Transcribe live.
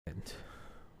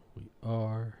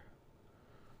Are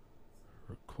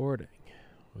recording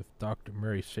with Dr.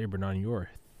 Murray Sabrin on your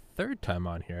third time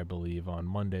on here, I believe, on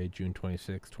Monday, June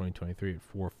 26, 2023 at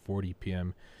 4:40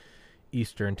 p.m.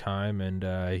 Eastern Time. And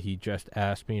he just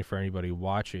asked me, for anybody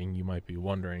watching, you might be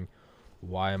wondering,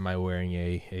 why am I wearing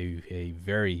a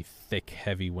very thick,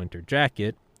 heavy winter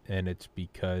jacket? And it's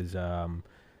because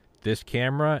this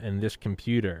camera and this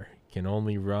computer can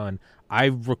only run. I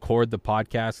record the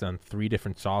podcast on 3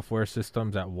 different software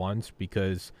systems at once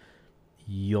because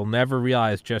you'll never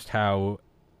realize just how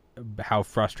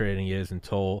frustrating it is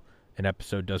until an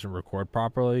episode doesn't record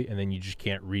properly, and then you just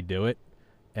can't redo it.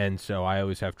 And so I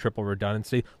always have triple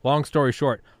redundancy. Long story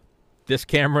short, this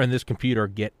camera and this computer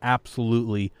get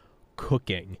absolutely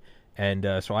cooking. And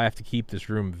so I have to keep this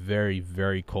room very,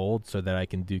 very cold so that I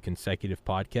can do consecutive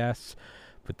podcasts.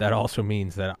 But that also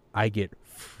means that I get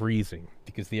freezing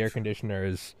because the air conditioner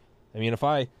is, I mean,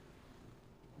 I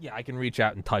can reach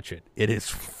out and touch it. It is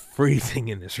freezing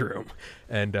in this room.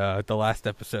 And the last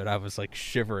episode, I was like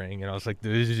shivering, and I was like,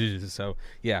 so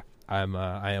yeah, I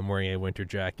am wearing a winter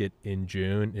jacket in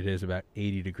June. It is about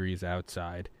 80 degrees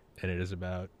outside, and it is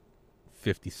about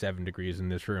 57 degrees in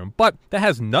this room. But that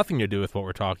has nothing to do with what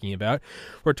we're talking about.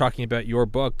 We're talking about your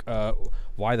book,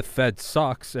 Why the Fed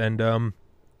Sucks. And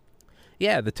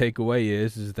yeah, the takeaway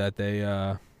is that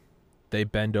they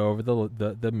bend over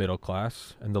the middle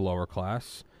class and the lower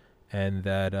class, and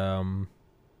that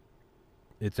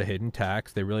it's a hidden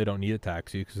tax. They really don't need to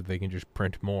tax you because they can just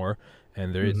print more,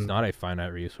 and it's not a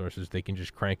finite resources. They can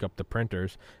just crank up the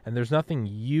printers, and there's nothing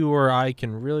you or I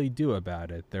can really do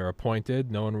about it. They're appointed.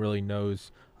 No one really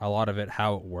knows a lot of it,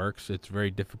 how it works. It's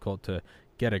very difficult to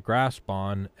get a grasp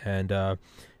on, and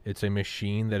it's a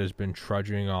machine that has been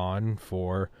trudging on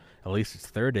for at least its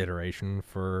third iteration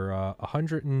for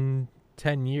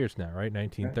 110 years now, right?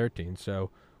 1913. Right.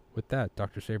 So with that,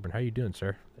 Dr. Sabrin, how you doing,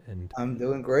 sir? And I'm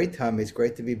doing great, Tommy. It's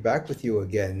great to be back with you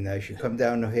again. You should come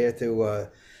down here to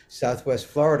Southwest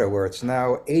Florida, where it's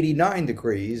now 89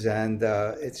 degrees, and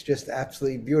it's just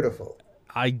absolutely beautiful.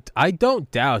 I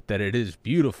don't doubt that it is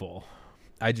beautiful.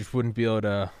 I just wouldn't be able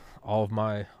to. All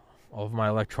of my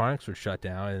electronics would shut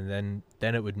down, and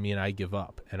then it would mean I give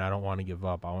up, and I don't want to give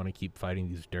up. I want to keep fighting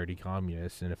these dirty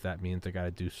communists, and if that means I got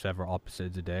to do several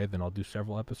episodes a day, then I'll do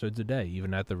several episodes a day,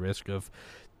 even at the risk of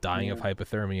dying of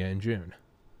hypothermia in June.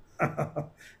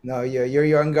 No, you're a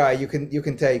young guy. You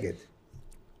can take it.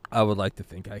 I would like to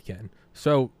think I can.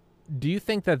 So, do you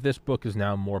think that this book is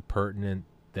now more pertinent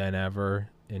than ever?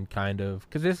 In kind of,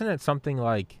 because isn't it something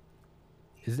like,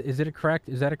 is it a correct?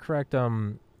 Is that a correct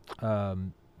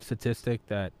statistic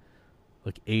that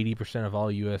like 80% of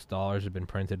all U.S. dollars have been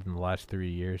printed in the last 3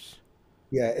 years?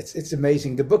 Yeah, it's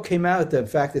amazing. The book came out. In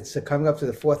fact, it's coming up to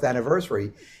the 4th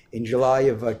anniversary in July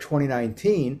of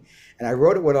 2019, and I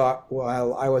wrote it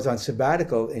while I was on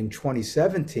sabbatical in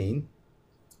 2017.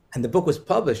 And the book was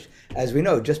published, as we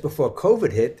know, just before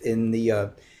COVID hit in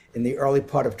the early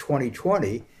part of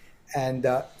 2020. And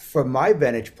from my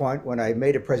vantage point, when I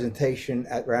made a presentation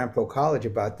at Rampo College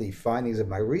about the findings of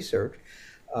my research,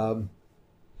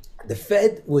 the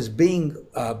Fed was being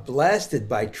blasted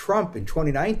by Trump in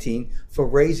 2019 for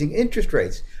raising interest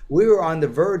rates. We were on the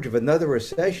verge of another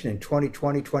recession in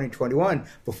 2020, 2021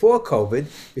 before COVID,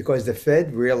 because the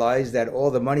Fed realized that all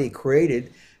the money it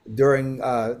created during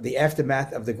the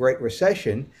aftermath of the Great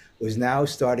Recession was now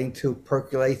starting to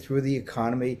percolate through the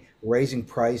economy, raising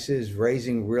prices,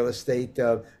 raising real estate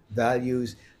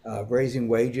values, raising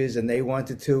wages, and they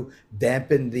wanted to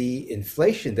dampen the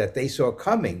inflation that they saw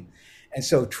coming. And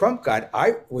so Trump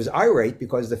was irate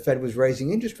because the Fed was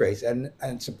raising interest rates. And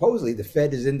supposedly the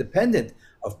Fed is independent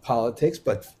of politics,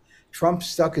 but Trump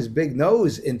stuck his big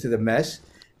nose into the mess.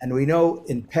 And we know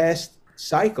in past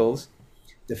cycles,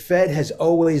 the Fed has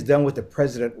always done what the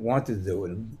president wanted to do.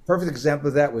 And a perfect example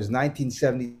of that was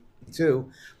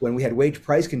 1972, when we had wage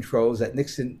price controls that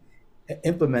Nixon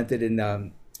implemented in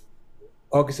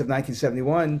August of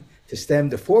 1971 to stem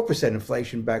the 4%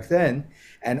 inflation back then.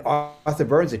 And Arthur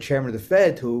Burns, the chairman of the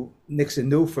Fed, who Nixon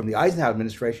knew from the Eisenhower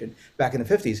administration back in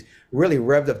the 50s, really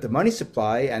revved up the money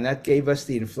supply. And that gave us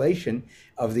the inflation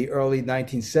of the early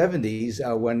 1970s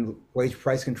when wage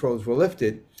price controls were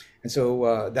lifted. And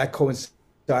so that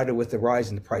coincided with the rise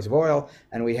in the price of oil.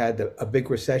 And we had a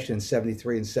big recession in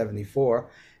 73 and 74.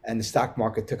 And the stock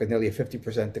market took nearly a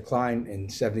 50% decline in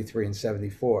 73 and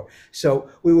 74. So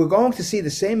we were going to see the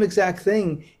same exact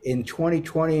thing in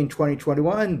 2020 and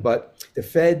 2021, but the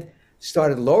Fed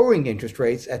started lowering interest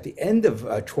rates at the end of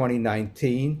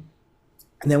 2019.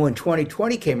 And then when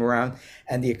 2020 came around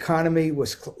and the economy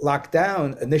was locked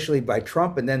down initially by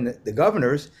Trump and then the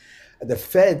governors, the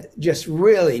Fed just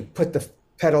really put the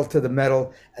pedal to the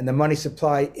metal, and the money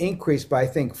supply increased by, I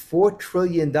think, $4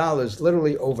 trillion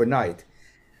literally overnight.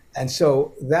 And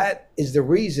so that is the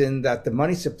reason that the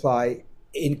money supply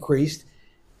increased.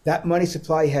 That money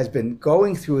supply has been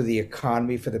going through the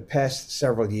economy for the past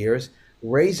several years,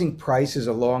 raising prices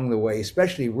along the way,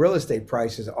 especially real estate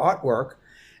prices, artwork,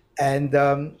 and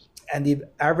the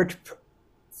average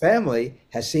family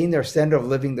has seen their standard of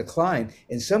living decline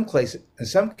in some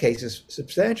cases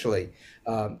substantially.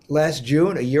 Last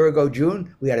June, a year ago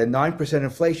June, we had a 9%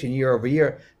 inflation year over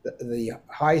year, the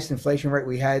highest inflation rate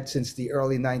we had since the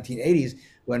early 1980s,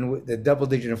 when the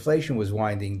double-digit inflation was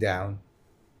winding down.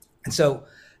 And so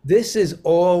this is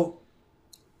all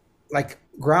like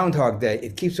Groundhog Day.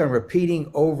 It keeps on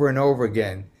repeating over and over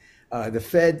again. The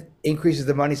Fed increases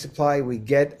the money supply, we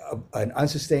get an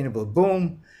unsustainable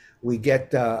boom, we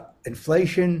get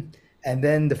inflation, and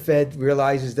then the Fed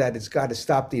realizes that it's got to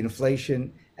stop the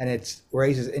inflation, and it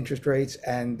raises interest rates,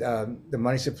 and the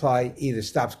money supply either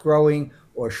stops growing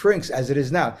or shrinks as it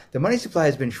is now. The money supply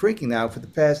has been shrinking now for the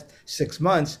past 6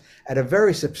 months at a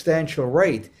very substantial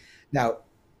rate. Now,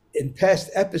 in past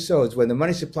episodes, when the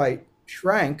money supply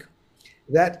shrank,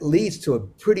 that leads to a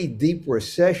pretty deep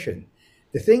recession.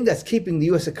 The thing that's keeping the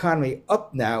U.S. economy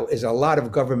up now is a lot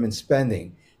of government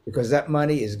spending, because that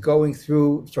money is going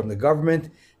through from the government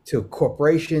to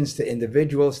corporations, to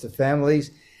individuals, to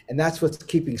families, and that's what's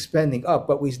keeping spending up.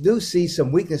 But we do see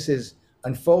some weaknesses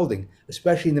unfolding,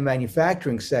 especially in the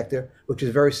manufacturing sector, which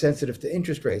is very sensitive to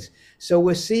interest rates. So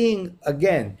we're seeing,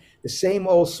 again, the same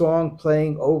old song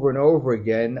playing over and over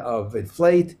again of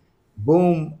inflate,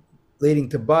 boom, leading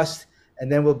to bust,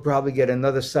 and then we'll probably get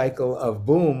another cycle of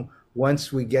boom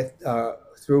once we get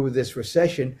through this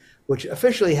recession, which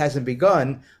officially hasn't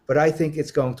begun, but I think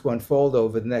it's going to unfold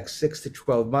over the next 6 to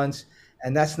 12 months.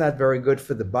 And that's not very good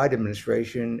for the Biden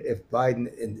administration if Biden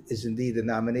is indeed the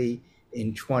nominee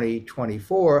in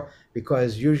 2024,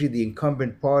 because usually the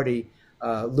incumbent party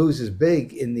loses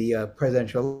big in the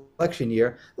presidential election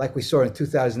year, like we saw in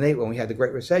 2008 when we had the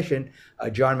Great Recession.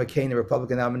 John McCain, the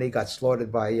Republican nominee, got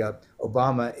slaughtered by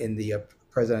Obama in the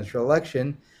presidential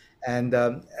election. And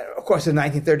of course, in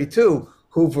 1932,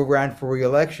 Hoover ran for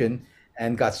re-election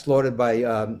and got slaughtered by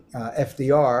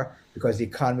FDR because the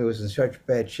economy was in such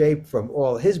bad shape from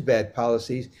all his bad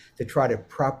policies to try to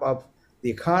prop up the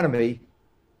economy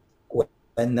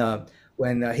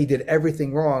when he did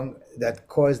everything wrong that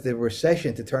caused the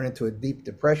recession to turn into a deep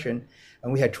depression.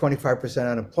 And we had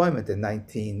 25% unemployment in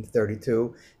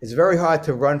 1932. It's very hard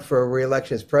to run for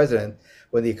re-election as president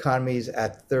when the economy is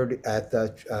at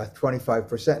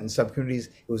 25%. In some communities,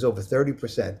 it was over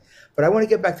 30%. But I want to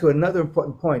get back to another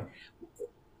important point.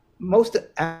 Most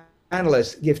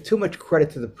analysts give too much credit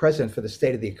to the president for the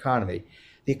state of the economy.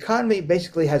 The economy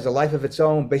basically has a life of its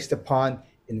own based upon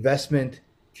investment,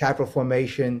 capital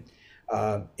formation,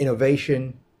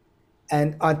 innovation.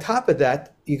 And on top of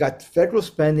that, you got federal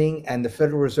spending and the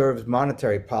Federal Reserve's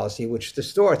monetary policy, which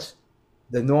distorts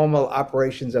the normal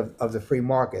operations of the free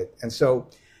market. And so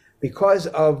because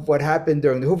of what happened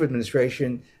during the Hoover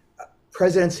administration,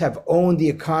 presidents have owned the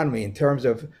economy in terms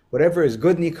of whatever is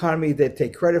good in the economy, they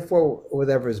take credit for,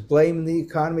 whatever is blame in the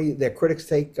economy, their critics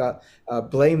take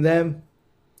blame them.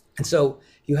 And so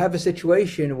you have a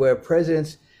situation where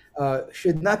presidents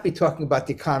should not be talking about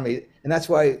the economy. And that's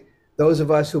why those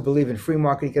of us who believe in free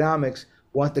market economics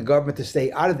want the government to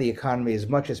stay out of the economy as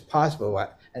much as possible.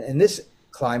 And in this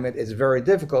climate, it's very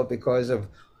difficult because of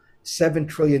 $7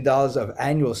 trillion of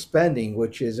annual spending,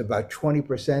 which is about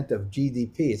 20% of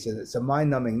GDP. It's a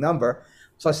mind-numbing number,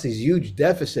 plus these huge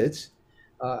deficits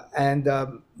and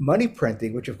money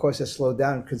printing, which of course has slowed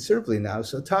down considerably now.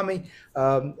 So Tommy,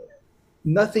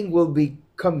 nothing will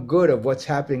become good of what's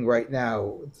happening right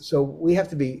now. So we have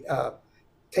to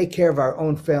take care of our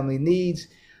own family needs.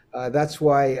 That's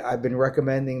why I've been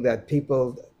recommending that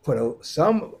people put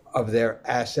some of their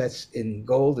assets in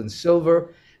gold and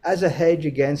silver as a hedge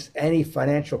against any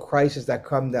financial crisis that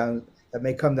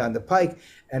may come down the pike.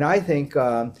 And I think,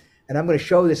 and I'm going to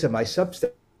show this in my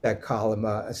Substack column,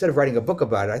 instead of writing a book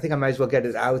about it, I think I might as well get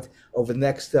it out over the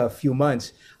next few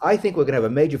months. I think we're going to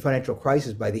have a major financial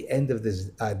crisis by the end of this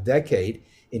decade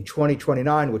in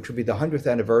 2029, which will be the 100th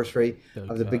anniversary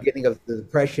of the beginning of the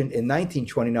Depression in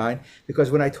 1929.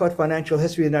 Because when I taught financial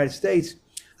history of the United States,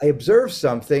 I observed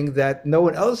something that no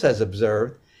one else has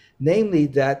observed, namely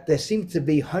that there seem to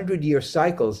be 100-year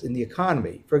cycles in the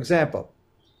economy. For example,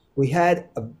 we had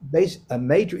a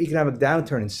major economic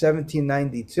downturn in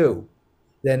 1792.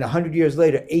 Then 100 years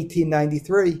later,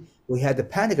 1893, we had the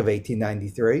Panic of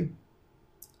 1893.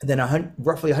 And then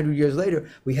roughly 100 years later,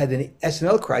 we had the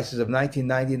S&L crisis of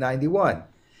 1990-91.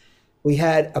 We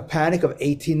had a panic of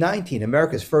 1819,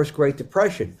 America's first Great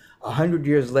Depression. 100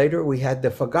 years later, we had the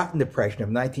Forgotten Depression of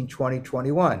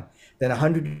 1920-21. Then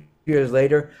 100 years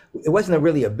later, it wasn't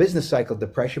really a business cycle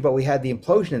depression, but we had the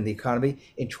implosion in the economy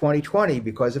in 2020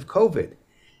 because of COVID.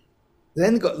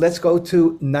 Let's go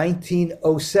to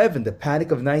 1907, the Panic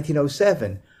of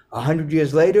 1907. 100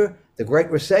 years later, the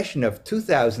Great Recession of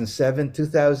 2007,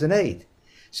 2008.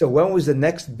 So when was the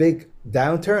next big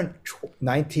downturn?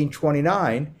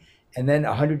 1929, and then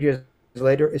 100 years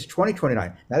later is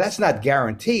 2029. Now that's not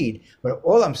guaranteed, but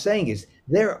all I'm saying is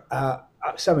there are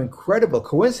some incredible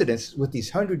coincidence with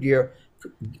these 100-year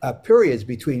periods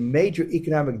between major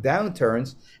economic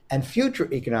downturns and future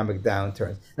economic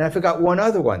downturns. And I forgot one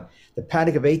other one, the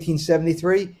Panic of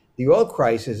 1873, the oil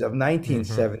crisis of Mm-hmm.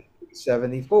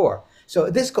 1974. So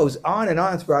this goes on and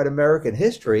on throughout American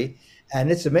history,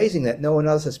 and it's amazing that no one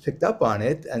else has picked up on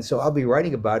it. And so I'll be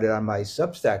writing about it on my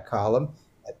Substack column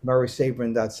at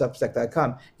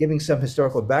murraysabrin.substack.com, giving some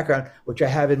historical background, which I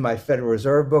have in my Federal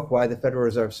Reserve book, Why the Federal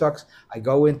Reserve Sucks. I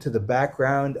go into the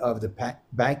background of the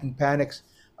banking panics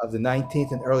of the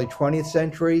 19th and early 20th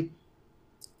century.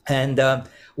 And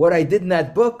what I did in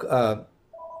that book,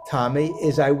 Tommy,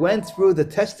 is I went through the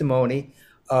testimony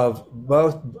of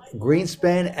both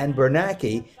Greenspan and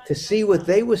Bernanke to see what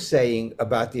they were saying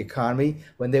about the economy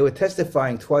when they were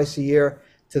testifying twice a year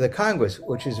to the Congress,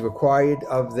 which is required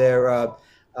of their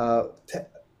uh,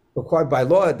 required by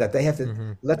law that they have to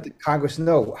Mm-hmm. let the Congress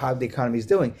know how the economy is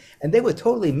doing. And they were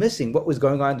totally missing what was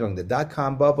going on during the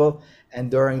dot-com bubble and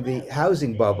during the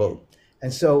housing bubble.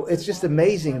 And so it's just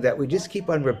amazing that we just keep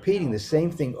on repeating the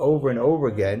same thing over and over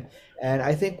again. And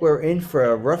I think we're in for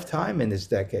a rough time in this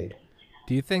decade.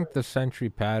 Do you think the century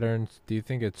patterns, do you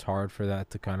think it's hard for that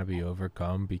to kind of be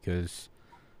overcome because,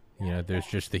 there's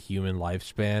just the human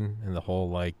lifespan and the whole,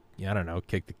 like, I don't know,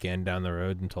 kick the can down the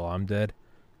road until I'm dead?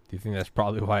 Do you think that's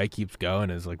probably why it keeps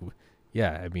going? Is like,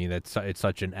 yeah, I mean, it's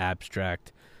such an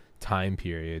abstract time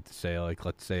period to say, like,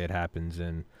 let's say it happens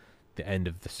in the end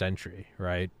of the century,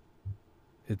 right?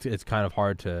 It's kind of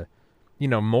hard to,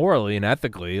 morally and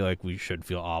ethically, like, we should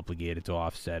feel obligated to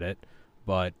offset it,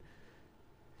 but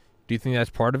do you think that's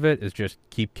part of it? Is just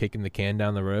keep kicking the can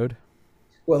down the road?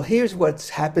 Well, here's what's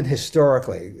happened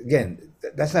historically. Again,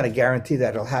 that's not a guarantee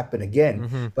that it'll happen again.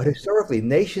 Mm-hmm. But historically,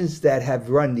 nations that have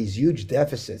run these huge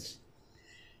deficits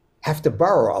have to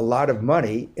borrow a lot of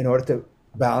money in order to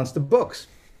balance the books.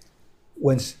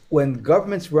 When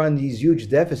governments run these huge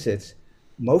deficits,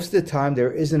 most of the time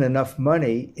there isn't enough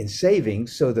money in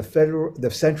savings, so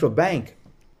the central bank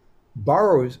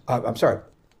borrows. I'm sorry,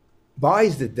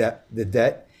 buys the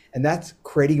debt, and that's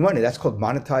creating money. That's called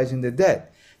monetizing the debt.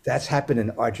 That's happened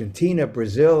in Argentina,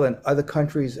 Brazil, and other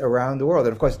countries around the world.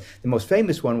 And of course, the most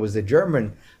famous one was the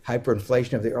German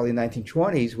hyperinflation of the early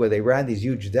 1920s, where they ran these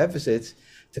huge deficits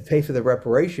to pay for the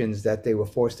reparations that they were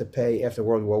forced to pay after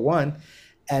World War One.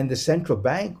 And the central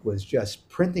bank was just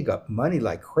printing up money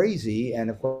like crazy. And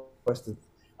of course,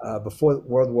 before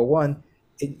World War One,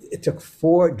 it took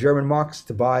 4 German marks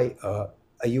to buy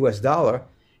a US dollar.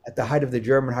 At the height of the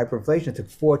German hyperinflation, it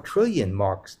took 4 trillion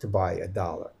marks to buy a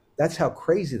dollar. That's how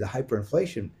crazy the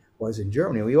hyperinflation was in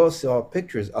Germany. We all saw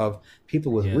pictures of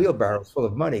people with Yeah. wheelbarrows full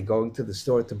of money going to the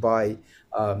store to buy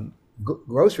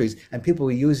groceries, and people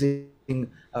were using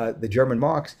the German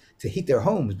marks to heat their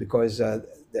homes because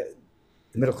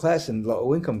the middle class and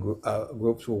low income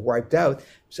groups were wiped out.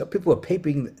 So people were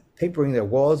papering their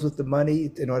walls with the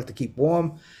money in order to keep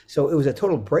warm. So it was a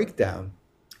total breakdown.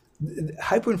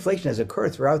 Hyperinflation has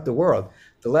occurred throughout the world.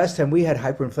 The last time we had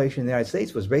hyperinflation in the United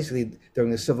States was basically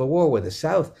during the Civil War, where the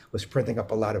South was printing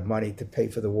up a lot of money to pay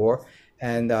for the war.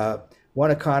 And one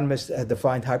economist had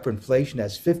defined hyperinflation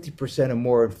as 50% or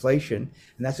more inflation,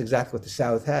 and that's exactly what the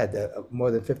South had, more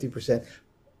than 50%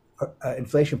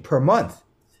 inflation per month.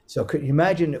 So could you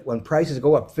imagine when prices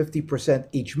go up 50%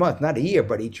 each month, not a year,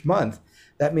 but each month?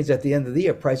 That means at the end of the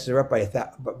year, prices are up by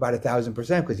about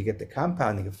 1,000% because you get the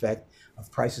compounding effect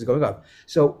of prices going up.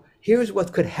 So here's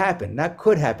what could happen, not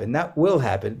could happen, not will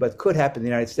happen, but could happen in the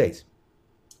United States.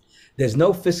 There's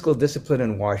no fiscal discipline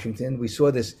in Washington. We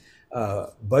saw this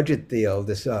budget deal,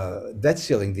 this debt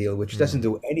ceiling deal, which doesn't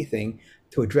Mm-hmm. do anything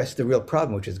to address the real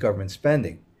problem, which is government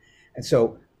spending. And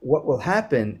so what will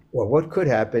happen, or what could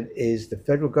happen, is the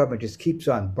federal government just keeps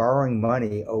on borrowing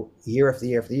money year after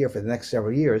year after year for the next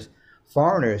several years.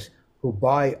 Foreigners who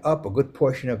buy up a good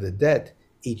portion of the debt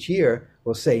each year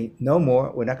will say, no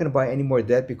more, we're not going to buy any more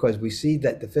debt because we see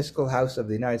that the fiscal house of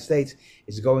the United States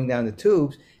is going down the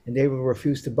tubes, and they will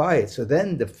refuse to buy it. So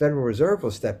then the Federal Reserve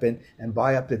will step in and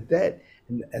buy up the debt.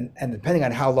 And depending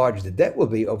on how large the debt will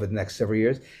be over the next several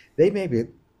years, they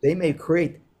may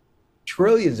create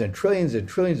trillions and trillions and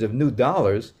trillions of new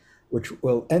dollars, which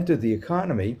will enter the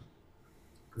economy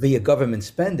via government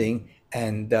spending,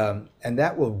 and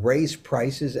that will raise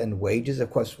prices and wages. Of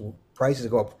course, prices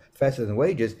go up faster than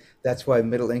wages. That's why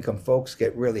middle income folks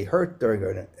get really hurt during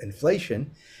an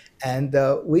inflation. And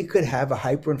we could have a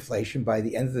hyperinflation by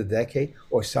the end of the decade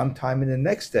or sometime in the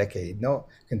next decade. No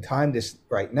can time this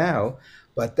right now,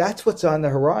 but that's what's on the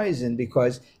horizon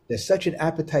because there's such an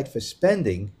appetite for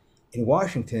spending in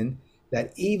Washington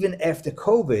that even after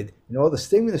COVID and all the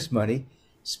stimulus money,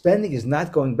 spending is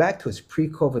not going back to its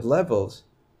pre-COVID levels.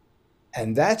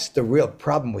 And that's the real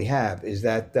problem we have is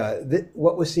that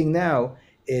what we're seeing now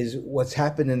is what's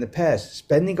happened in the past.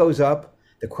 Spending goes up,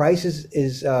 the crisis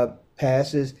is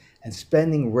passes, and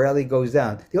spending rarely goes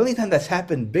down. The only time that's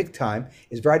happened big time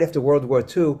is right after World War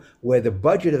II, where the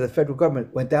budget of the federal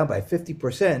government went down by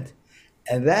 50%.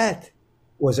 And that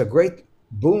was a great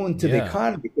boon to the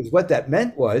economy because what that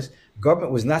meant was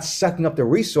government was not sucking up the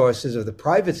resources of the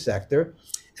private sector.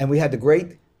 And we had the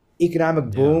great economic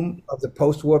boom of the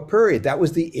post-war period. That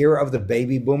was the era of the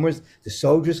baby boomers. The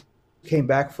soldiers came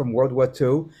back from World War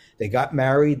II. They got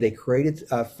married. They created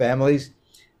families.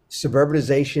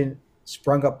 Suburbanization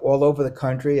sprung up all over the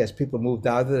country as people moved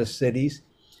out of the cities.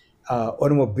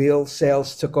 Automobile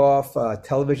sales took off.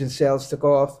 Television sales took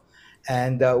off.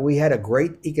 And we had a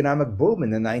great economic boom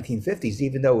in the 1950s,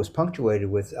 even though it was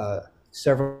punctuated with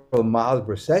several mild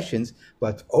recessions.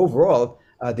 But overall,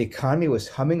 the economy was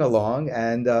humming along.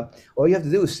 And all you have to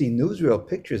do is see newsreel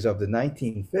pictures of the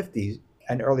 1950s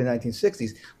and early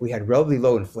 1960s. We had relatively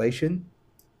low inflation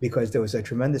because there was a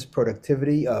tremendous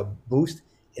productivity boost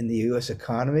in the U.S.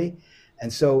 economy.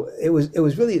 And so it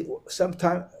was really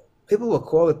sometimes people will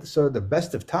call it sort of the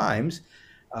best of times.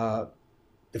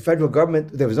 The federal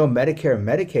government, there was no Medicare and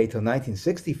Medicaid till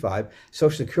 1965.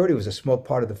 Social Security was a small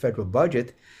part of the federal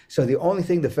budget. So the only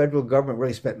thing the federal government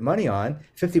really spent money on,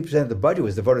 50% of the budget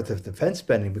was devoted to defense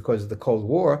spending because of the Cold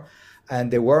War.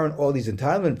 And there weren't all these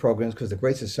entitlement programs because the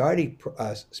Great Society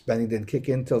spending didn't kick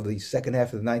in until the second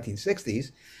half of the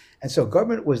 1960s. And so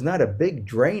government was not a big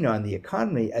drain on the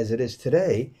economy as it is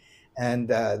today. And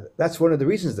that's one of the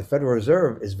reasons the Federal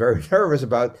Reserve is very nervous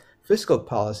about fiscal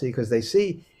policy, because they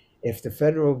see if the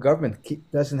federal government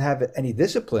doesn't have any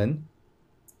discipline,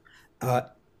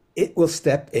 it will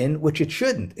step in, which it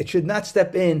shouldn't. It should not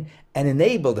step in and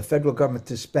enable the federal government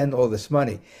to spend all this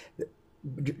money.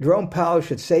 Jerome Powell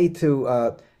should say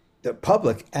to the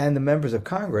public and the members of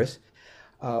Congress,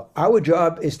 our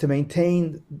job is to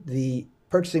maintain the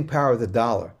purchasing power of the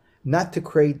dollar, not to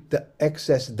create the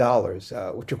excess dollars,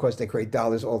 which of course they create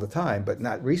dollars all the time, but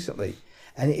not recently.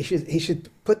 And he should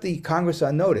put the Congress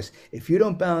on notice. If you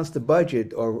don't balance the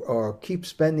budget or keep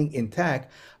spending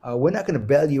intact, we're not going to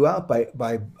bail you out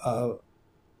by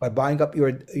buying up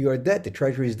your debt, the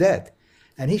Treasury's debt.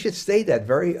 And he should state that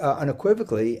very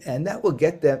unequivocally, and that will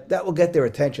get their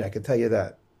attention. I can tell you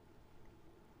that.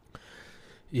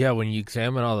 Yeah, when you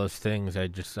examine all those things,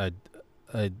 I've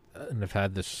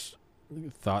had this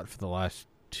thought for the last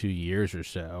 2 years or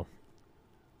so.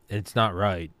 It's not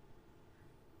right.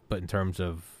 But in terms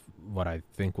of what I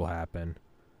think will happen,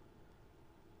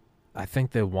 I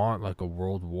think they want like a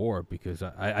world war because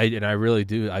I really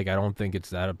do. Like, I don't think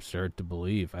it's that absurd to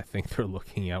believe. I think they're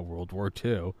looking at World War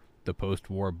II, the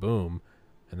post-war boom,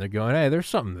 and they're going, "Hey, there's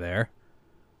something there."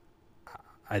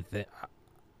 I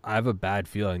have a bad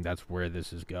feeling that's where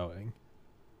this is going.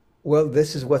 Well,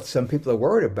 this is what some people are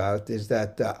worried about: is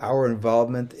that our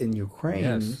involvement in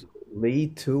Ukraine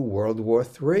lead to World War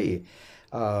III.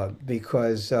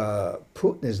 Because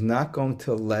Putin is not going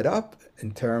to let up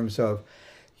in terms of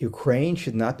Ukraine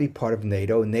should not be part of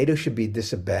NATO. NATO should be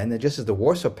disbanded, just as the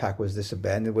Warsaw Pact was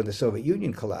disbanded when the Soviet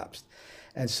Union collapsed.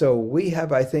 And so we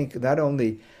have, I think, not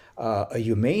only a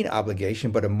humane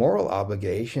obligation, but a moral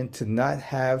obligation to not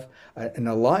have an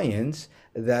alliance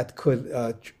that could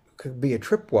be a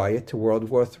tripwire to World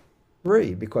War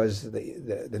III, because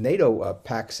the NATO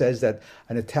pact says that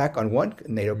an attack on one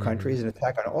NATO country is an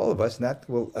attack on all of us, and that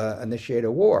will initiate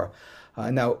a war.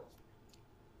 Now,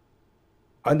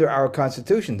 under our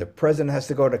Constitution, the president has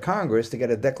to go to Congress to get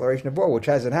a declaration of war, which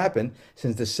hasn't happened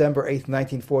since December 8th,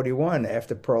 1941,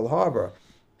 after Pearl Harbor.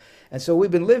 And so we've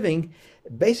been living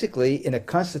basically in a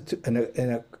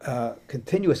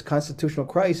continuous constitutional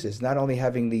crisis, not only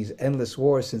having these endless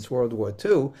wars since World War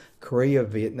II, Korea,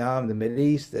 Vietnam, the Middle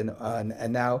East, and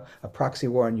now a proxy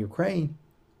war in Ukraine.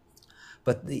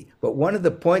 But one of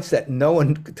the points that no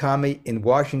one, Tommy, in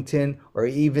Washington or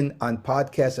even on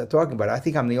podcasts are talking about, I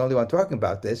think I'm the only one talking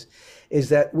about this, is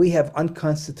that we have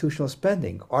unconstitutional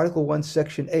spending. Article 1,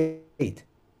 Section 8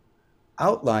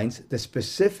 outlines the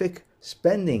specific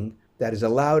spending that is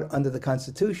allowed under the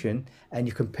Constitution, and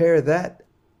you compare that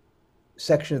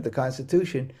section of the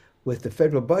Constitution with the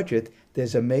federal budget,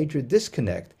 there's a major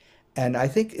disconnect. And I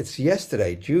think it's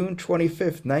yesterday, June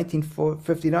 25th,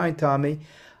 1959, Tommy,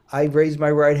 I raised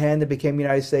my right hand and became a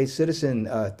United States citizen,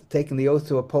 taking the oath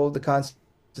to uphold the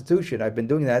Constitution. I've been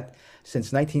doing that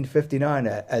since 1959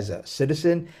 as a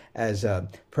citizen, as a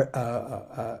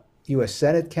U.S.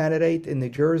 Senate candidate in New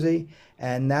Jersey,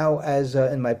 and now as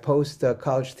in my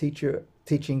post-college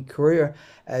teaching career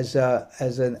as a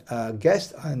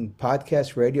guest on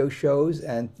podcast radio shows,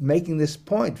 and making this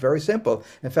point very simple.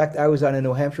 In fact, I was on a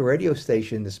New Hampshire radio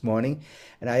station this morning,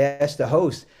 and I asked the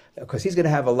host, because he's going to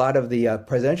have a lot of the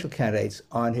presidential candidates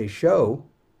on his show,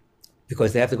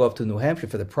 because they have to go up to New Hampshire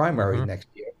for the primary next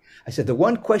year. I said, the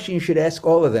one question you should ask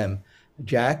all of them,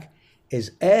 Jack,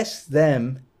 is ask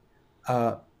them,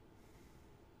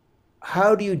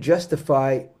 how do you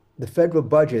justify the federal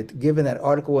budget, given that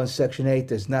Article 1, Section 8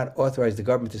 does not authorize the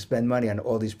government to spend money on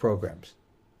all these programs?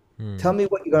 Tell me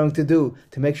what you're going to do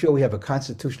to make sure we have a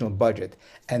constitutional budget.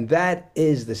 And that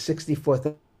is the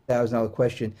 $64,000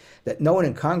 question that no one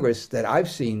in Congress that I've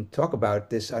seen talk about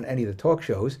this on any of the talk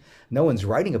shows. No one's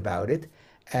writing about it.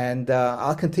 And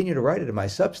I'll continue to write it in my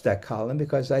Substack column,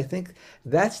 because I think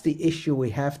that's the issue we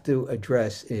have to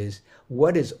address, is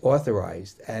what is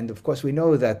authorized. And of course, we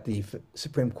know that the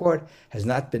Supreme Court has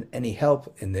not been any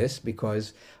help in this,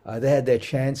 because they had their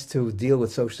chance to deal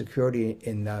with Social Security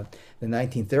in the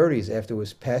 1930s after it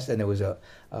was passed, and there was a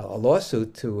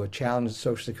lawsuit to challenge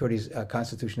Social Security's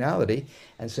constitutionality,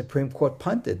 and the Supreme Court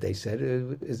punted. They said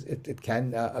it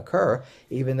can occur,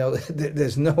 even though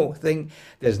there's nothing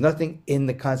in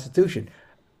the Constitution.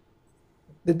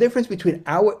 The difference between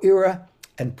our era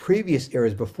and previous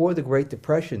eras before the Great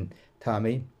Depression,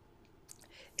 Tommy,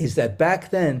 is that back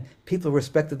then people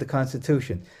respected the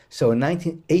Constitution. So in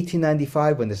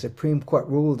 1895, when the Supreme Court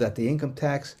ruled that the income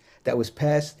tax that was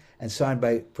passed and signed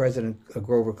by President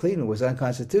Grover Cleveland was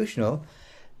unconstitutional,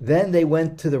 then they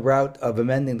went to the route of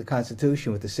amending the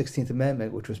Constitution with the 16th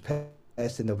Amendment, which was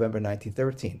passed in November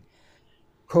 1913.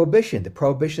 Prohibition. The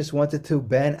prohibitionists wanted to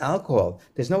ban alcohol.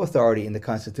 There's no authority in the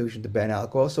Constitution to ban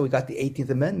alcohol, so we got the 18th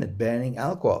Amendment banning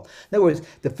alcohol. In other words,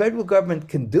 the federal government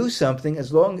can do something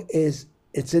as long as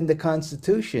it's in the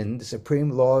Constitution, the supreme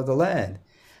law of the land.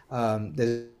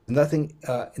 There's nothing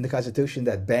in the Constitution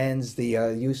that bans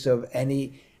the use of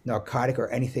any narcotic or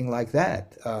anything like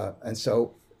that. And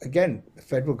so, again, the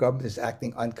federal government is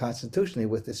acting unconstitutionally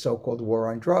with this so-called war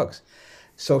on drugs.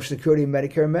 Social Security,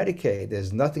 Medicare, and Medicaid.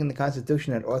 There's nothing in the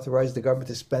Constitution that authorizes the government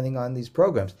to spending on these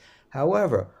programs.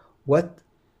 However, what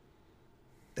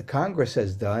the Congress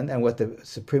has done and what the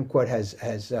Supreme Court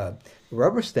has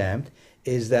rubber stamped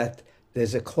is that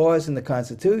there's a clause in the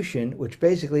Constitution which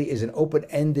basically is an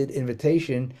open-ended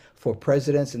invitation for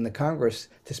presidents and the Congress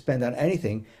to spend on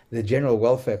anything, the General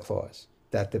Welfare Clause,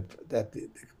 that the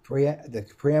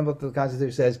preamble to the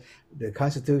Constitution says the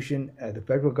Constitution, the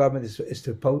federal government is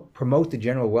to promote the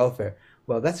general welfare.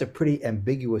 Well, that's a pretty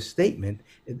ambiguous statement.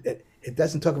 It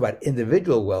doesn't talk about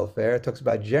individual welfare. It talks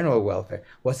about general welfare.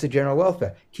 What's the general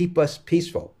welfare? Keep us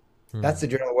peaceful. That's the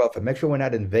general welfare. Make sure we're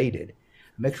not invaded.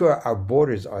 Make sure our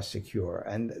borders are secure.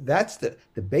 And that's the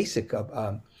basic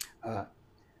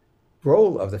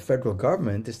role of the federal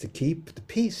government, is to keep the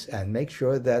peace and make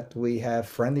sure that we have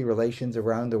friendly relations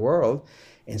around the world,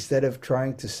 instead of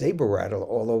trying to saber rattle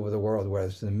all over the world, whether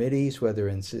it's in the Mideast, whether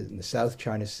in the South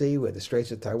China Sea, with the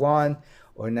Straits of Taiwan,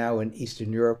 or now in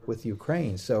Eastern Europe with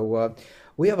Ukraine. So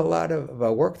we have a lot of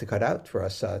work to cut out for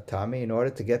us, Tommy, in order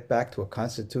to get back to a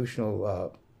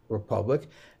constitutional republic,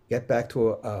 get back to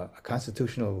a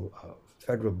constitutional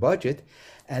federal budget.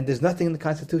 And there's nothing in the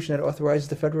Constitution that authorizes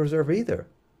the Federal Reserve either.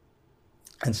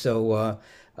 And so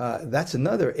that's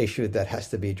another issue that has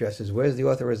to be addressed, is where's the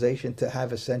authorization to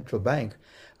have a central bank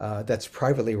that's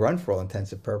privately run for all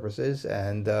intents and purposes,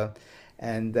 and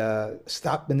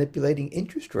stop manipulating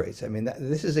interest rates. I mean,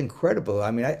 this is incredible.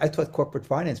 I mean, I taught corporate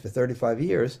finance for 35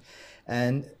 years,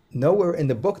 and nowhere in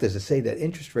the book does it say that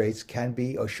interest rates can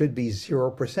be or should be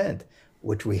 0%,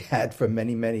 which we had for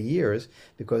many, many years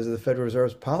because of the Federal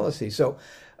Reserve's policy. So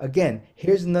again,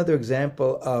 here's another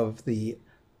example of the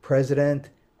president,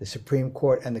 the Supreme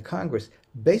Court, and the Congress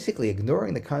basically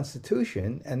ignoring the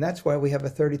Constitution, and that's why we have a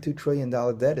 $32 trillion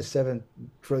debt, a $7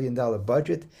 trillion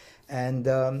budget, and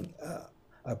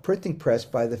a printing press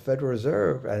by the Federal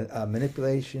Reserve, and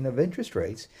manipulation of interest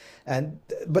rates.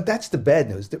 But that's the bad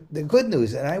news. The good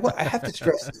news, and I have to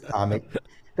stress this, Tommy,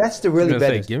 that's the really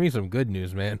bad news. Give me some good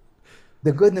news, man.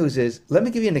 The good news is, let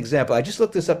me give you an example. I just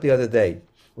looked this up the other day.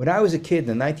 When I was a kid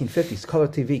in the 1950s, color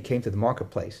TV came to the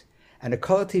marketplace. And a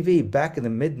color TV back in the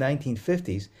mid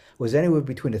 1950s was anywhere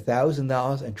between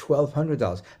 $1,000 and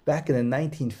 $1,200 back in the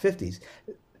 1950s.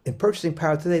 In purchasing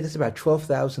power today, that's about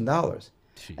 $12,000.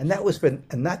 And Jeez. that was for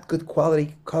a not good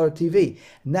quality color TV.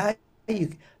 Now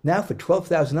you now for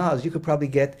 $12,000 you could probably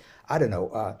get, I don't know,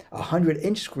 a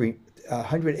 100-inch screen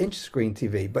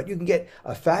TV, but you can get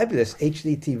a fabulous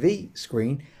HD TV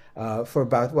screen for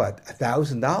about what,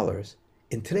 $1,000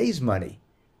 in today's money.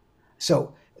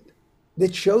 So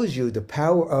it shows you the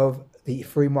power of the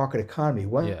free market economy.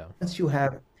 Yeah. Once you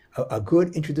have a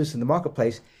good introduced in the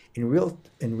marketplace, in real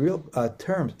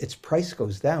terms, its price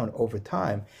goes down over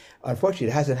time. Unfortunately,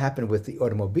 it hasn't happened with the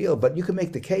automobile, but you can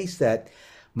make the case that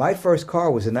my first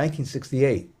car was in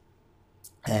 1968,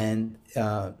 and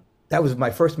that was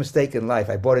my first mistake in life.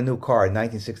 I bought a new car in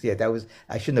 1968. That was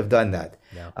I shouldn't have done that.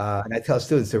 No. And I tell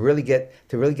students to really get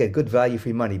good value for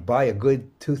your money, buy a good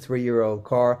 2, 3 year old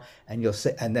car, and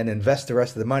and then invest the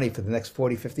rest of the money for the next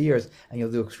 40, 50 years, and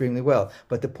you'll do extremely well.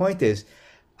 But the point is,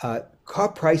 car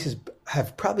prices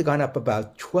have probably gone up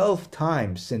about 12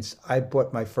 times since I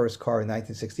bought my first car in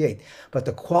 1968. But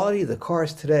the quality of the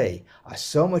cars today are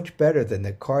so much better than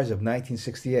the cars of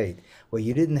 1968, where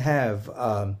you didn't have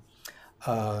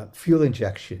fuel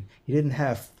injection, you didn't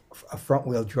have a front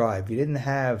wheel drive, you didn't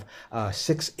have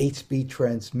 6 8-speed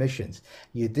transmissions,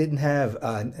 you didn't have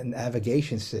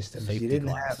navigation systems, you Safety didn't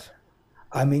have. glass.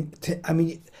 I mean,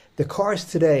 the cars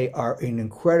today are an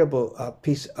incredible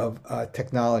piece of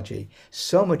technology,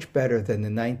 so much better than the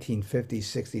 1950s,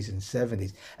 60s, and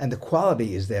 70s. And the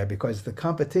quality is there because the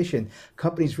competition,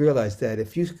 companies realize that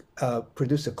if you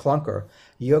produce a clunker,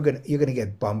 you're gonna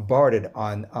get bombarded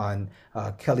on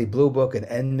Kelley Blue Book and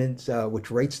Edmunds,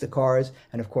 which rates the cars,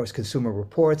 and of course Consumer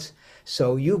Reports.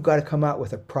 So you've got to come out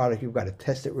with a product. You've got to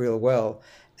test it real well.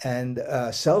 And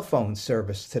cell phone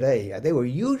service today, they were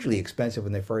hugely expensive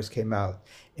when they first came out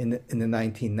in the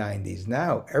 1990s.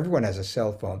 Now everyone has a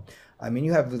cell phone. I mean,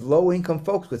 you have low income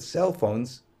folks with cell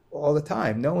phones all the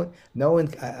time. No one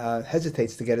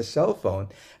hesitates to get a cell phone.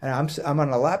 And I'm on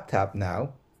a laptop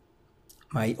now.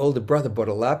 My older brother bought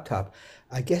a laptop,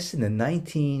 I guess in the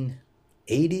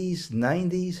 1980s,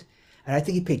 90s, and I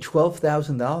think he paid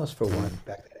 $12,000 for one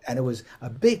back then. And it was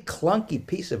a big clunky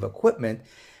piece of equipment.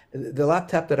 The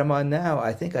laptop that I'm on now,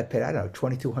 I think I paid, I don't know,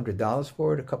 $2,200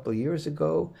 for it a couple of years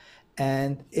ago.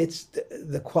 And it's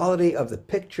the quality of the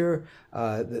picture,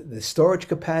 the storage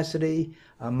capacity.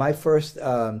 My first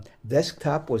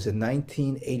desktop was in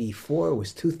 1984. It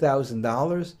was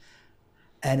 $2,000,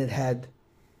 and it had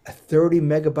a 30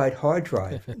 megabyte hard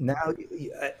drive. Now,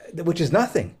 which is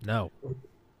nothing, No.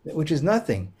 which is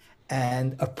nothing.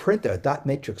 And a printer, a dot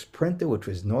matrix printer, which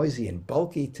was noisy and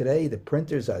bulky. Today, the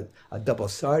printers are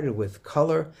double-sided with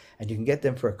color, and you can get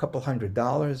them for a couple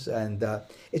 $100s. And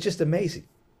it's just amazing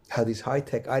how these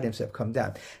high-tech items have come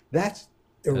down. That's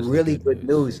the That's the really good good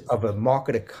news. news of a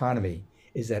market economy,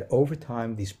 is that over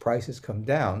time, these prices come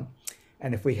down.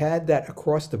 And if we had that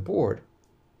across the board,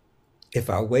 if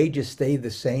our wages stay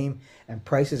the same and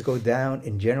prices go down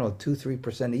in general 2,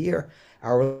 3% a year,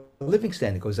 our living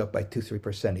standard goes up by 2,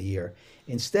 3% a year.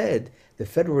 Instead, the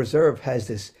Federal Reserve has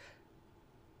this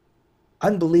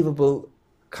unbelievable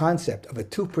concept of a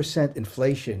 2%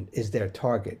 inflation is their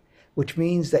target, which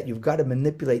means that you've got to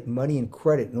manipulate money and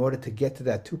credit in order to get to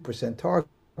that 2%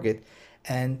 target.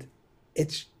 And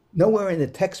it's nowhere in the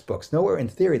textbooks, nowhere in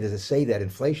theory does it say that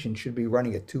inflation should be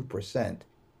running at 2%.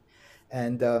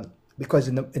 And because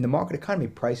in the market economy,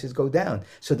 prices go down.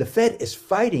 So the Fed is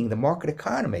fighting the market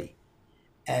economy.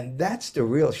 And that's the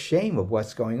real shame of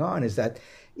what's going on, is that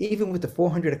even with the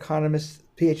 400 economists,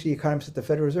 PhD economists at the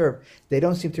Federal Reserve, they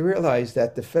don't seem to realize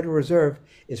that the Federal Reserve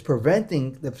is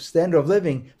preventing the standard of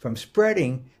living from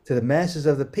spreading to the masses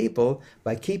of the people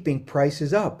by keeping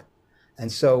prices up.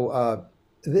 And so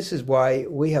this is why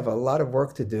we have a lot of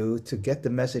work to do to get the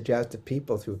message out to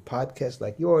people through podcasts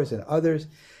like yours and others,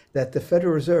 that the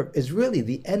Federal Reserve is really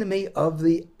the enemy of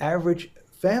the average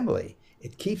family.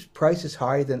 It keeps prices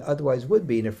higher than otherwise would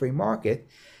be in a free market.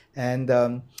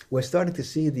 And we're starting to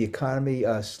see the economy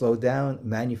slow down.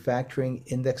 Manufacturing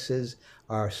indexes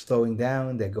are slowing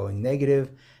down. They're going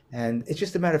negative. And it's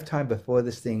just a matter of time before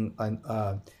this thing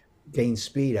gains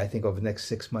speed, I think, over the next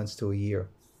 6 months to a year.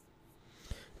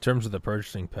 In terms of the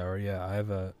purchasing power, yeah, I have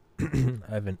a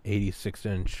I have an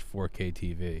 86-inch 4K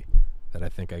TV that I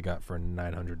think I got for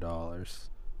 $900.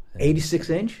 And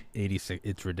 86-inch? 86,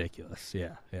 it's ridiculous.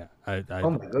 Yeah, yeah. Oh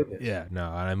my goodness. Yeah, no.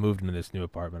 And I moved into this new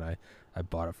apartment. I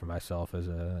bought it for myself as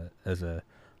a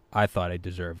I thought I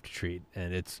deserved a treat,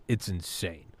 and it's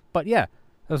insane. But yeah,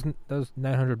 That was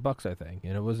 $900, I think,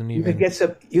 and it wasn't You can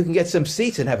even. get some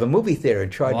seats and have a movie theater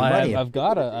and Well, charge you money. I've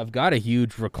got a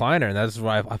huge recliner, and that's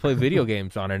why I play video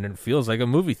games on it, and it feels like a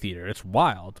movie theater. It's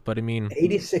wild, but I mean,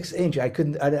 86-inch. I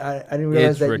didn't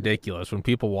realize it's that. ridiculous. When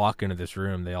people walk into this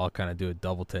room, they all kind of do a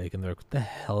double take, and they're like, "What the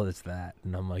hell is that?"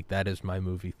 And I'm like, "That is my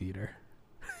movie theater."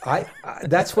 I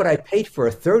that's what I paid for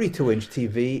a 32-inch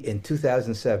TV in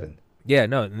 2007. Yeah,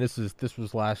 no, and this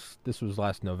was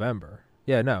last November.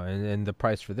 Yeah, no, and the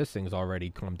price for this thing's already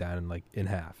come down in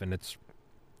half, and it's.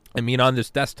 I mean, on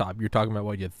this desktop, you're talking about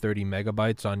what you have 30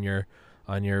 megabytes on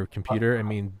your computer. I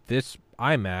mean, this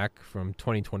iMac from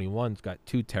 2021's got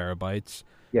 2 terabytes,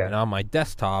 Yeah, and on my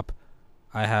desktop,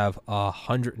 I have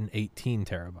 118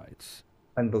 terabytes.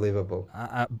 unbelievable.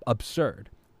 Absurd.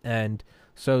 And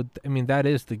so, I mean, that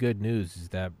is the good news, is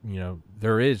that,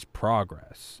 there is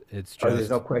progress. It's Oh, there's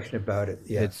no just, question about it.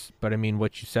 Yeah. but I mean,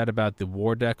 what you said about the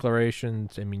war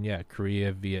declarations, I mean, yeah,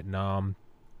 Korea, Vietnam,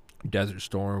 Desert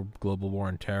Storm, global war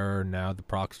on terror, now the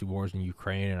proxy wars in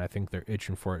Ukraine, and I think they're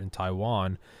itching for it in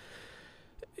Taiwan.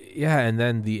 Yeah, and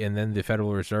then the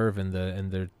Federal Reserve and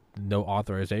the no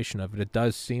authorization of it. It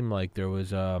does seem like there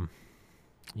was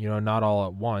not all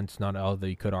at once, not all that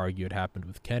you could argue it happened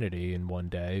with Kennedy in one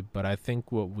day, but I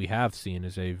think what we have seen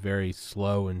is a very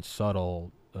slow and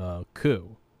subtle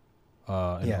coup,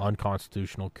 an Yeah.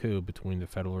 unconstitutional coup between the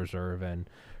Federal Reserve and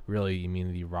really, you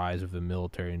mean the rise of the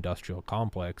military-industrial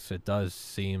complex. It does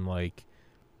seem like,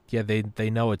 yeah, they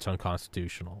know it's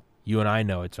unconstitutional. You and I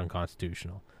know it's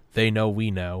unconstitutional. They know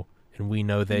we know, and we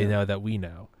know they Yeah. know that we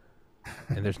know,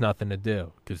 and there's nothing to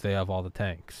do because they have all the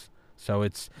tanks. So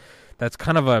that's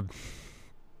kind of a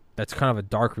that's kind of a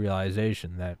dark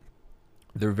realization that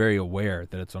they're very aware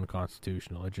that it's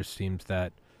unconstitutional. It just seems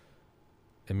that,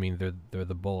 I mean, they're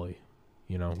the bully.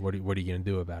 What are you going to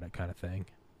do about it, kind of thing.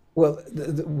 Well,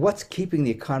 what's keeping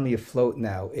the economy afloat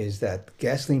now is that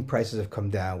gasoline prices have come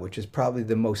down, which is probably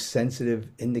the most sensitive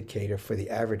indicator for the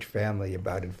average family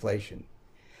about inflation.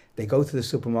 They go to the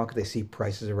supermarket, they see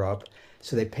prices are up,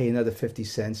 so they pay another 50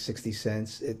 cents, 60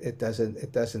 cents. It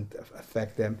doesn't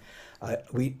affect them.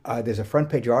 There's a front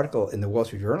page article in the Wall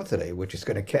Street Journal today, which is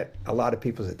going to get a lot of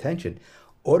people's attention.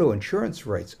 Auto insurance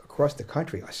rates across the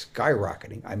country are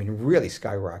skyrocketing. I mean, really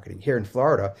skyrocketing. Here in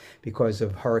Florida, because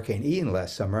of Hurricane Ian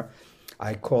last summer,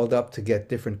 I called up to get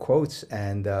different quotes,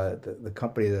 and the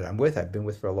company that I'm with, I've been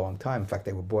with for a long time. In fact,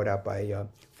 they were bought out by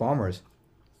farmers.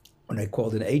 When I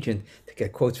called an agent to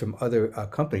get quotes from other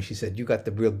companies, she said, "You got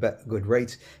the real good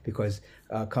rates because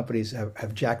companies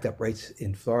have jacked up rates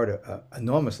in Florida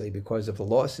enormously because of the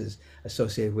losses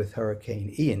associated with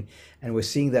Hurricane Ian." And we're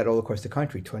seeing that all across the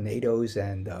country, tornadoes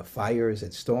and fires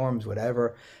and storms,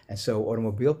 whatever. And so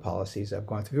automobile policies have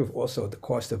gone through. Also, the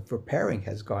cost of repairing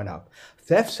has gone up.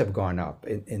 Thefts have gone up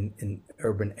in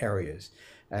urban areas.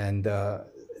 And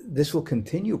this will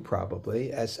continue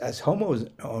probably as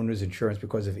homeowners insurance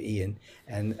because of Ian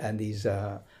and these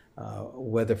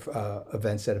weather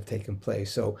events that have taken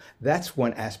place. So that's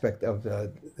one aspect of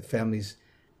the family's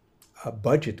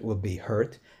budget will be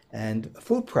hurt. And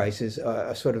food prices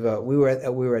are sort of we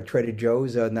were at Trader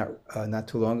Joe's not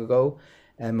too long ago,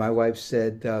 and my wife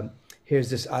said, "Here's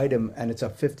this item, and it's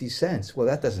up 50 cents." Well,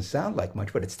 that doesn't sound like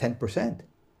much, but it's 10%.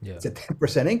 Yeah. It's a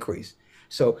 10% increase.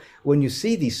 So when you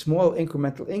see these small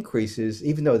incremental increases,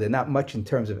 even though they're not much in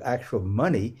terms of actual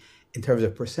money, in terms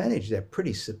of percentage, they're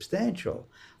pretty substantial.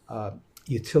 Uh,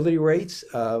 Utility rates,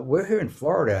 we're here in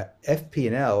Florida,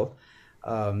 FP&L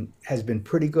has been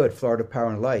pretty good, Florida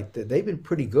Power and Light. They've been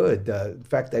pretty good. In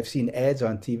fact, I've seen ads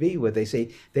on TV where they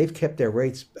say they've kept their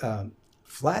rates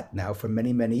flat now for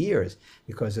many, many years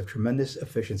because of tremendous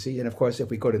efficiency. And of course, if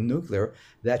we go to nuclear,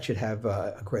 that should have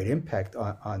a great impact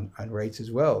on rates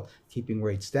as well, keeping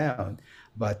rates down.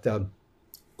 But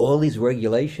all these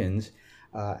regulations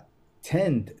uh,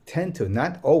 tend to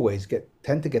not always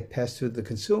tend to get passed through the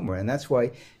consumer, and that's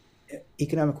why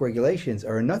economic regulations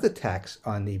are another tax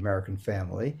on the American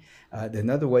family. They're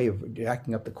another way of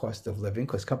jacking up the cost of living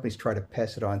because companies try to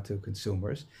pass it on to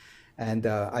consumers. And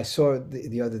I saw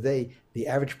the other day the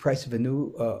average price of a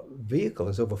new vehicle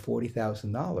is over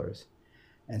 $40,000.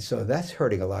 And so that's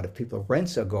hurting a lot of people.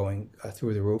 Rents are going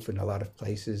through the roof in a lot of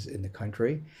places in the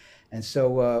country. And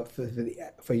so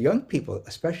for young people,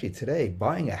 especially today,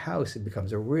 buying a house, it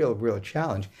becomes a real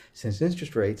challenge since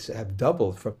interest rates have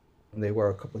doubled from they were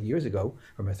a couple of years ago,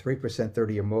 from a 3%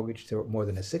 30-year mortgage to more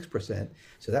than a 6%.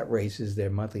 So that raises their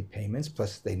monthly payments,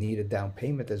 plus they need a down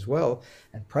payment as well.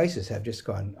 And prices have just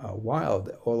gone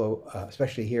wild, although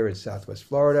especially here in Southwest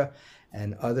Florida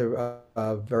and other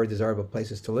very desirable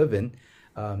places to live in.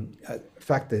 In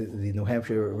fact, the New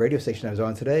Hampshire radio station I was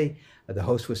on today, the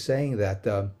host was saying that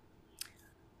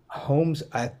homes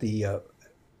at the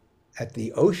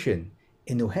ocean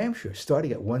in New Hampshire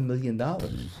starting at $1 million.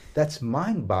 That's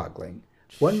mind-boggling.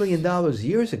 $1 million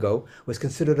years ago was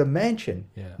considered a mansion.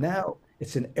 Yeah. Now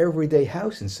it's an everyday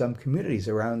house in some communities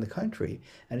around the country,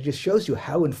 and it just shows you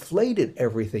how inflated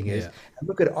everything is. Yeah. And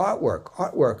look at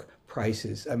artwork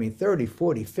prices. I mean, 30,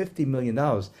 40, $50 million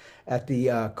at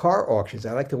the car auctions.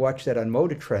 I like to watch that on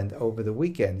Motor Trend over the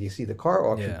weekend. You see the car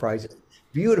auction Yeah. prices,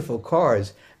 beautiful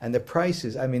cars, and the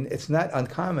prices. I mean, it's not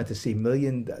uncommon to see $1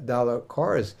 million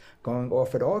cars going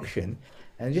off at auction.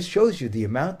 And it just shows you the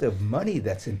amount of money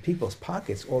that's in people's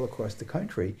pockets all across the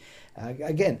country.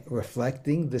 Again,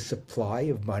 reflecting the supply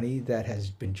of money that has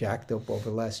been jacked up over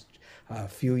the last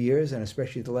few years, and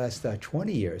especially the last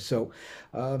 20 years. So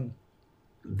um,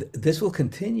 this will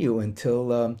continue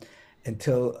until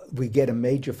we get a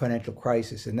major financial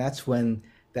crisis, and that's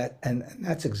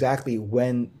exactly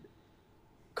when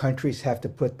countries have to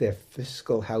put their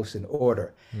fiscal house in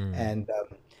order. Mm. And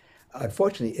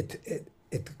unfortunately,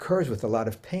 it occurs with a lot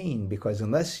of pain because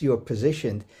unless you're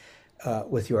positioned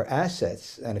with your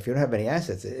assets, and if you don't have any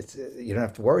assets, you don't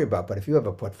have to worry about. But if you have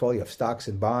a portfolio of stocks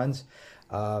and bonds,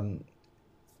 um,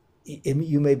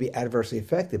 you may be adversely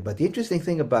affected. But the interesting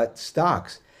thing about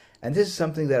stocks, and this is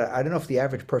something that I don't know if the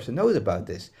average person knows about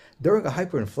this, during a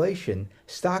hyperinflation,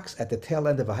 stocks at the tail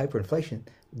end of a hyperinflation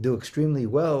do extremely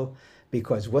well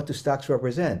because what do stocks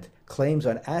represent? Claims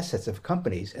on assets of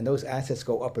companies, and those assets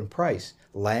go up in price: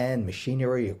 land,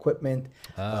 machinery, equipment,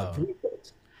 Oh.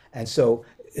 vehicles. And so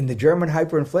in the German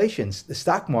hyperinflations, the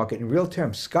stock market in real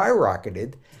terms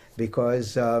skyrocketed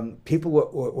because people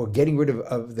were getting rid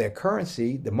of their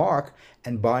currency, the mark,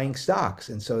 and buying stocks.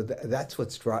 And so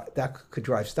that could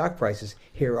drive stock prices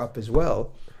here up as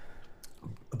well.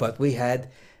 But we had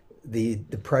the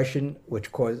depression,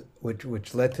 which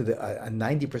led to a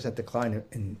 90% decline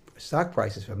in stock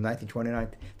prices from 1929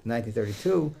 to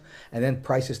 1932, and then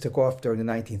prices took off during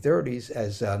the 1930s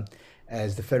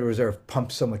as the Federal Reserve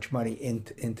pumped so much money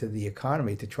into the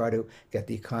economy to try to get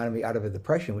the economy out of a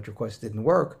depression, which of course didn't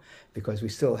work because we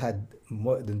still had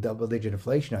more than double-digit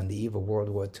inflation on the eve of World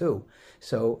War II.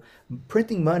 So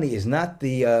printing money is not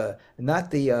the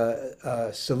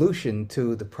solution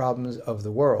to the problems of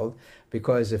the world,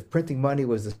 because if printing money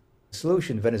was the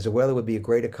solution, Venezuela would be a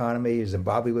great economy,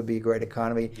 Zimbabwe would be a great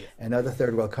economy, Yeah. and other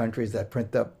third world countries that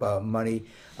print up money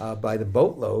by the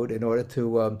boatload in order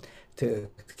to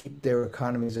keep their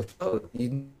economies afloat. You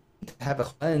need to have a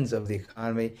cleanse of the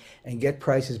economy and get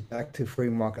prices back to free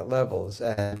market levels.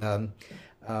 And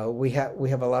we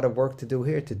have a lot of work to do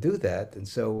here to do that. And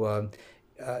so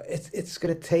it's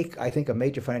going to take, I think, a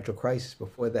major financial crisis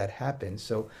before that happens.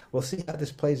 So we'll see how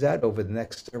this plays out over the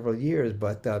next several years.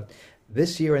 But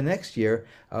this year and next year,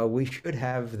 we should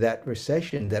have that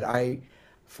recession that I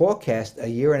forecast a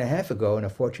year and a half ago in a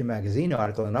Fortune magazine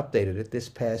article and updated it this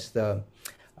past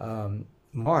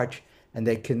March. And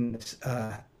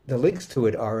the links to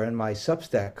it are in my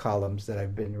Substack columns that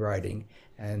I've been writing.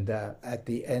 And at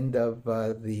the end of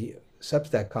the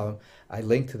Substack column, I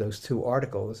link to those two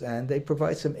articles, and they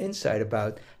provide some insight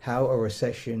about how a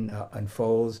recession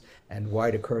unfolds and why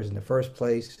it occurs in the first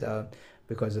place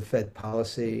because of Fed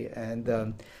policy.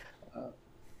 And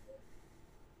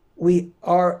we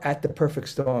are at the perfect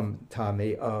storm,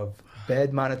 Tommy, of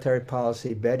bad monetary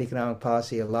policy, bad economic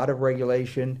policy, a lot of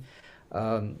regulation.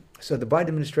 So the Biden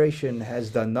administration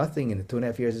has done nothing in the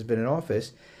 2.5 years it's been in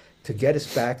office to get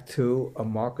us back to a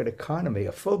market economy,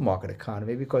 a full market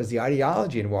economy, because the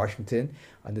ideology in Washington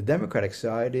on the Democratic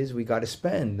side is we got to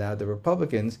spend. Now, the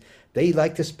Republicans, they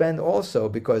like to spend also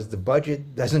because the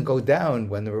budget doesn't go down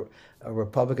when a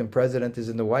Republican president is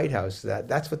in the White House.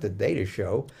 That's what the data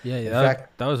show. Yeah, yeah, In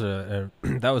fact, that was a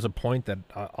that was a point that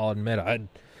I'll admit I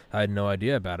had no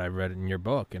idea about. I read it in your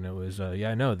book, and it was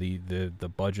yeah, I know the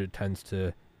budget tends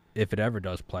to, if it ever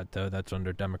does plateau, that's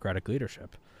under Democratic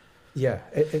leadership. yeah,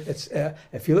 it's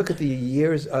if you look at the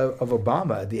years of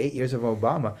Obama, the 8 years of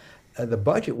Obama, the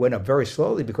budget went up very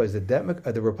slowly because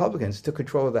the Republicans took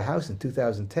control of the House in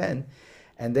 2010,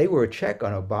 and they were a check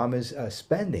on Obama's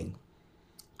spending.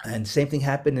 And same thing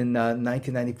happened in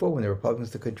 1994 when the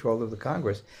Republicans took control of the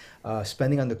Congress.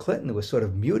 Spending under Clinton was sort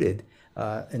of muted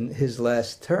in his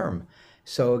last term.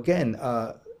 So again,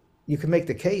 you can make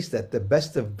the case that the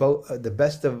best of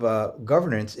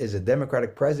governance is a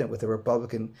Democratic president with a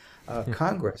Republican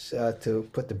Congress to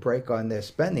put the brake on their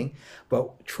spending.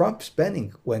 But Trump's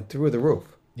spending went through the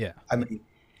roof. Yeah, I mean,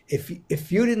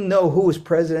 if you didn't know who was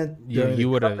president you during the you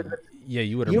would Trump have administration, yeah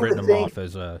you would have you written would them think off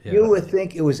as you yeah. would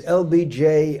think it was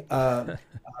LBJ,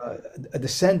 a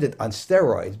descendant on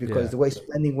steroids, because Yeah. the way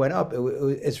spending went up,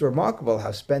 it's remarkable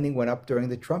how spending went up during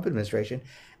the Trump administration,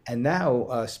 And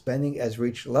now spending has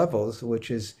reached levels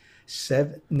which is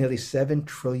nearly $7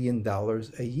 trillion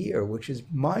a year, which is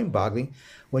mind-boggling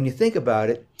when you think about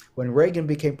it. When Reagan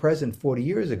became president 40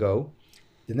 years ago,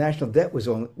 the national debt was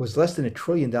less than $1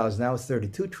 trillion. Now it's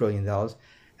 $32 trillion.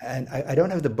 And I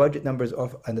don't have the budget numbers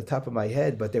off on the top of my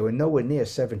head, but they were nowhere near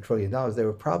 $7 trillion. They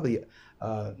were probably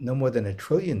no more than $1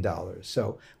 trillion.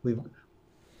 So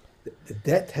the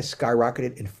debt has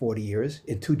skyrocketed in 40 years,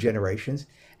 in 2 generations,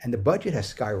 and the budget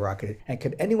has skyrocketed. And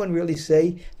can anyone really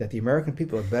say that the American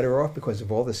people are better off because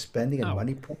of all the spending and No,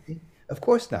 money printing? Of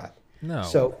course not. no.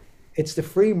 So it's the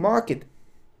free market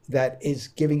that is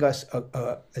giving us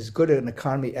as good an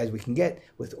economy as we can get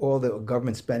with all the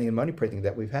government spending and money printing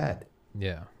that we've had.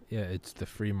 Yeah, yeah. It's the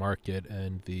free market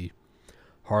and the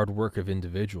hard work of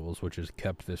individuals which has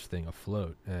kept this thing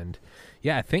afloat. And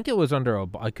yeah, I think it was under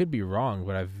I could be wrong,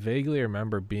 but I vaguely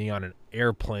remember being on an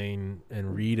airplane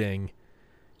and reading,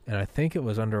 and I think it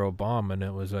was under Obama, and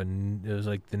it was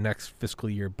like the next fiscal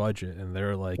year budget, and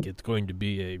they're like, it's going to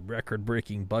be a record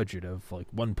breaking budget of like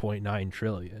 1.9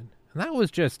 trillion. And that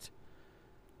was just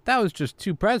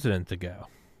 2 presidents ago.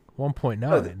 No, the,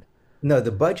 1.9. no,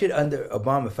 the budget under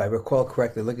Obama, if I recall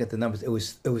correctly, looking at the numbers, it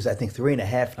was I think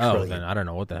 3.5 Oh, then trillion. I don't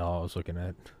know what the hell I was looking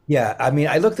at. Yeah, I mean,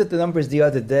 I looked at the numbers the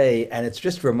other day, and it's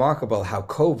just remarkable how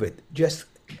COVID just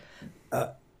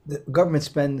the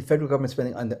federal government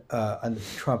spending under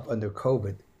Trump under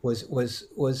COVID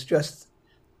was just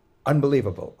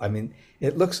unbelievable. I mean,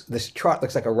 this chart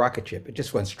looks like a rocket ship. It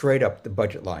just went straight up the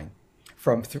budget line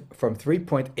from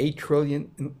 3.8 trillion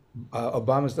in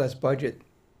Obama's last budget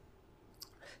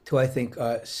to I think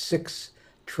 6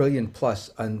 trillion plus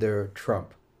under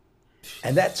Trump.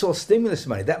 And that's all stimulus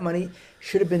money. That money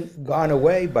should have been gone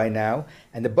away by now,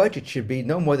 and the budget should be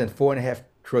no more than $4.5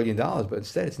 trillion, but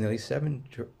instead it's nearly $7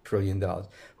 trillion,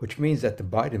 which means that the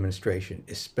Biden administration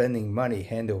is spending money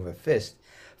hand over fist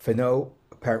for no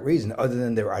apparent reason other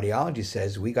than their ideology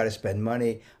says we got to spend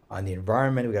money on the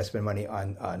environment, we got to spend money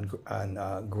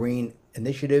on green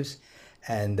initiatives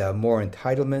and more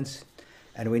entitlements.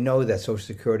 And we know that Social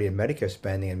Security and Medicare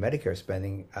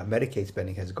spending, Medicaid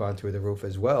spending has gone through the roof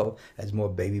as well as more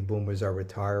baby boomers are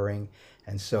retiring.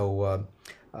 And so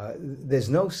there's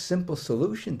no simple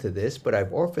solution to this, but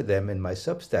I've offered them in my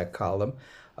Substack column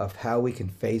of how we can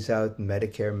phase out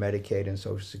Medicare, Medicaid, and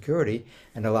Social Security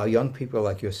and allow young people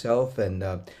like yourself and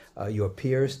your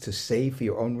peers to save for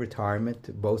your own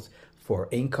retirement, both for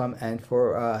income and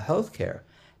for health care.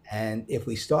 And if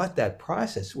we start that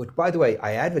process, which, by the way,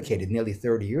 I advocated nearly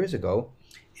 30 years ago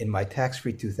in my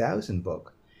Tax-Free 2000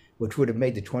 book, which would have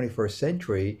made the 21st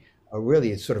century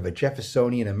really sort of a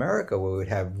Jeffersonian America where we'd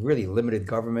have really limited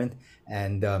government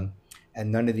and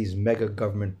none of these mega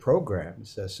government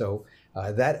programs. So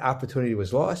that opportunity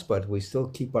was lost, but we still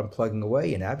keep on plugging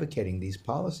away and advocating these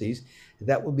policies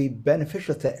that would be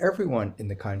beneficial to everyone in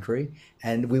the country,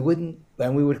 and we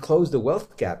would close the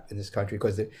wealth gap in this country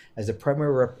because as the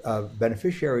primary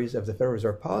beneficiaries of the Federal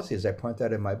Reserve policy, as I point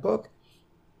out in my book,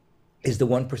 is the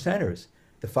one percenters,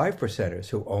 the 5 percenters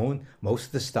who own most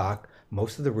of the stock,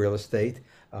 most of the real estate,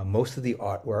 most of the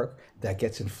artwork that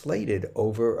gets inflated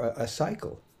over a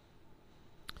cycle.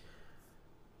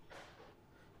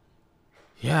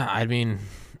 Yeah, I mean,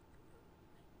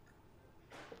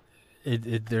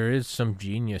 there is some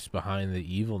genius behind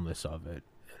the evilness of it.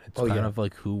 It's Oh kind yeah. of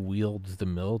like who wields the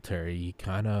military. You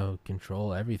kind of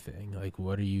control everything. Like,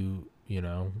 what are you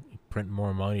print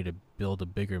more money to build a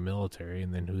bigger military,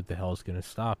 and then who the hell is going to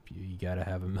stop you? You got to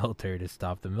have a military to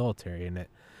stop the military, and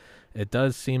it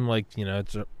does seem like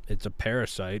it's a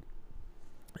parasite,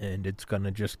 and it's going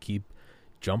to just keep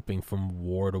jumping from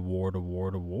war to war to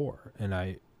war to war.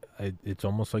 And it's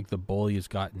almost like the bully has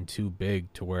gotten too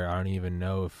big to where I don't even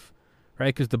know if, right?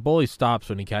 Because the bully stops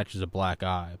when he catches a black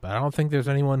eye, but I don't think there's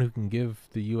anyone who can give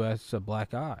the U.S. a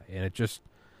black eye, and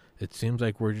it seems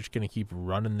like we're just going to keep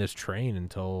running this train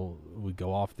until we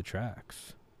go off the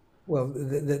tracks. Well,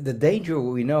 the danger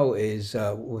we know is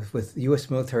with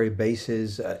U.S. military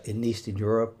bases in Eastern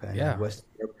Europe and in Yeah, Western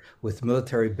Europe, with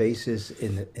military bases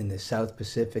in the South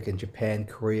Pacific and Japan,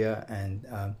 Korea,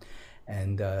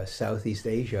 and Southeast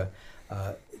Asia.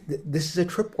 Uh, this is a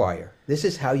tripwire. This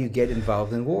is how you get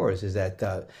involved in wars, is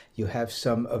that you have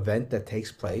some event that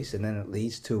takes place and then it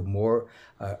leads to more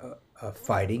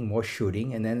fighting, more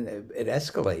shooting, and then it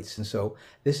escalates. And so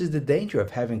this is the danger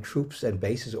of having troops and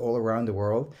bases all around the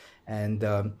world. And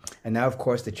now, of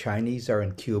course, the Chinese are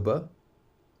in Cuba,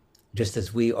 just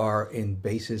as we are in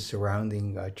bases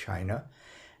surrounding China.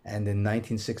 And in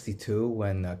 1962,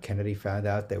 when Kennedy found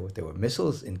out there were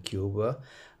missiles in Cuba,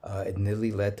 it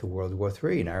nearly led to World War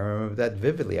III. And I remember that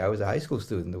vividly. I was a high school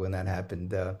student when that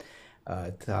happened.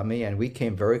 Tommy, and we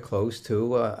came very close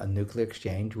to a nuclear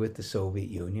exchange with the Soviet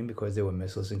Union because there were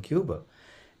missiles in Cuba.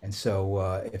 And so,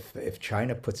 if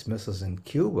China puts missiles in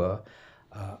Cuba,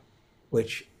 uh,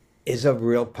 which is a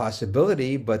real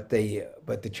possibility, but the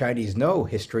Chinese know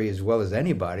history as well as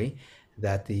anybody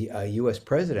that the U.S.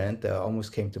 president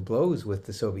almost came to blows with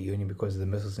the Soviet Union because of the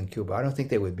missiles in Cuba. I don't think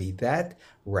they would be that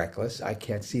reckless. I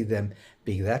can't see them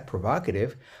being that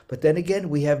provocative. But then again,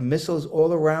 we have missiles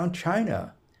all around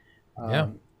China. Yeah.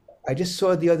 Um, I just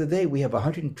saw the other day we have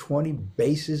 120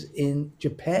 bases in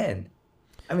Japan.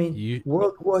 I mean, You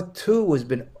World War II has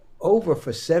been over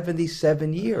for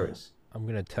 77 years. I'm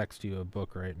going to text you a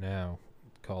book right now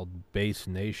called Base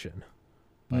Nation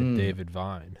by Mm, David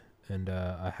Vine. And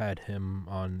I had him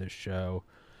on this show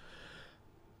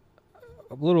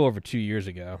a little over 2 years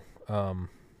ago. Um,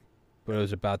 but it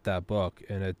was about that book,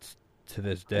 and it's to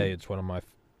this day it's one of my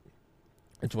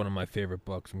favorite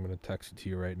books. I'm going to text it to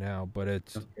you right now. But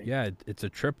okay. it's a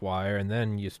tripwire, and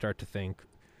then you start to think,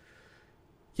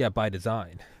 yeah, by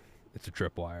design, it's a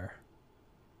tripwire.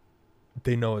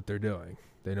 They know what they're doing.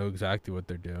 They know exactly what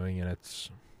they're doing, and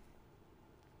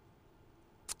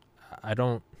I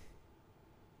don't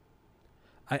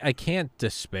I can't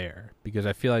despair because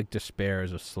I feel like despair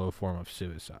is a slow form of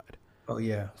suicide. Oh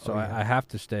yeah, So oh yeah. I have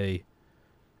to stay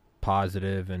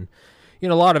positive, and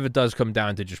a lot of it does come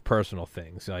down to just personal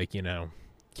things, like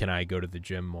can I go to the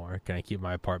gym more? Can I keep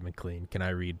my apartment clean? Can I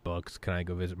read books? Can I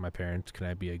go visit my parents? Can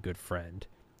I be a good friend?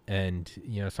 And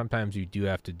sometimes you do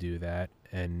have to do that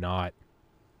and not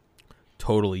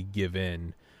totally give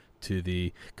in to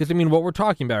the, because I mean what we're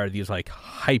talking about are these like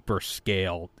hyper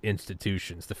scale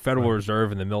institutions, the Federal Right.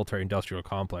 Reserve and the military industrial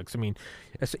complex. I mean,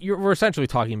 we're essentially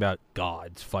talking about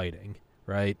gods fighting,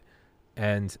 right?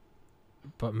 And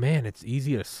but man, it's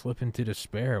easy to slip into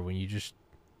despair when you're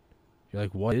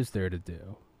like, what is there to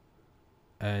do?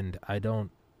 And I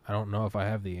don't know if I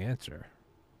have the answer.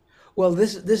 Well,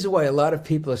 this is why a lot of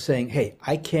people are saying, "Hey,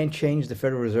 I can't change the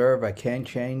Federal Reserve. I can't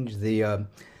change the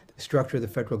structure of the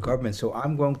federal government. So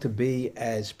I'm going to be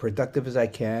as productive as I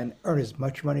can, earn as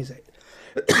much money as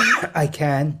I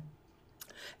can,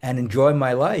 and enjoy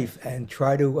my life, and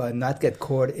try to not get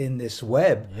caught in this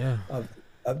web Yeah. of,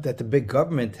 that the big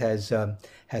government has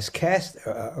cast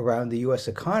around the U.S.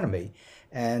 economy."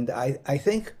 And I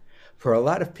think for a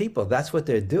lot of people, that's what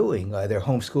they're doing. They're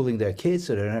homeschooling their kids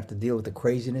so they don't have to deal with the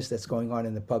craziness that's going on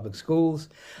in the public schools.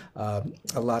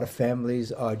 A lot of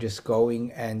families are just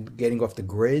going and getting off the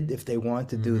grid if they want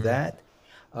to do Mm-hmm. that.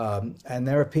 And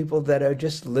there are people that are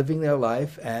just living their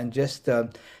life and just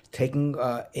taking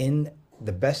in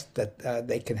the best that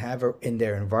they can have in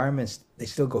their environments. They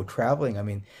still go traveling. I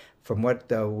mean, from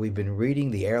what we've been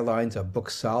reading, the airlines are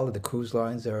booked solid. The cruise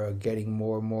lines are getting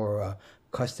more and more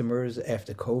customers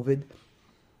after COVID.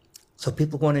 So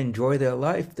people want to enjoy their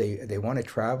life. They want to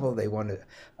travel. They want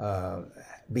to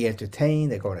be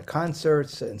entertained. They're going to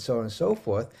concerts and so on and so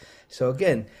forth. So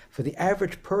again, for the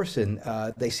average person,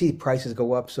 they see prices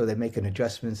go up, so they're making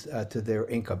adjustments to their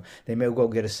income. They may go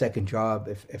get a second job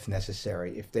if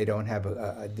necessary, if they don't have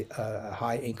a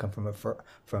high income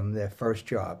from their first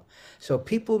job. So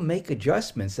people make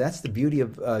adjustments. That's the beauty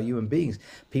of human beings.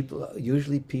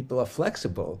 People are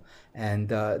flexible, and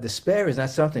despair is not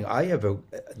something I ever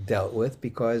dealt with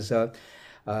because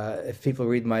if people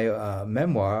read my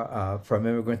memoir, From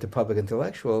Immigrant to Public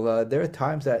Intellectual, there are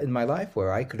times that in my life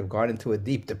where I could have gone into a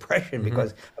deep depression Mm-hmm.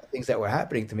 because of things that were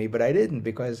happening to me, but I didn't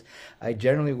because I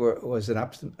generally was an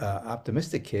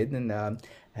optimistic kid and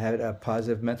had a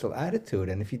positive mental attitude.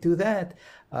 And if you do that,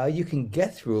 you can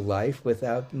get through life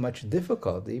without much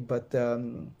difficulty. But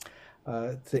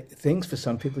things for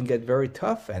some people can get very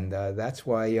tough, and that's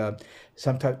why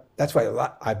sometimes that's why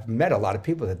I've met a lot of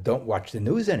people that don't watch the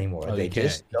news anymore. Oh, you They can't.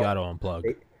 just You don't. got to unplug.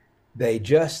 They, they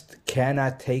just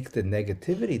cannot take the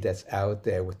negativity that's out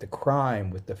there with the crime,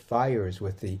 with the fires,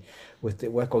 with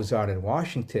what goes on in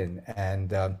Washington,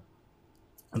 and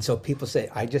so people say,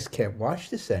 I just can't watch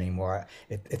this anymore.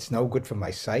 It's no good for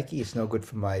my psyche. It's no good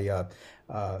for my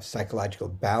psychological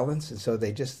balance. And so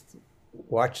they just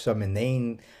watch some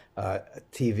inane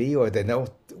TV, or they don't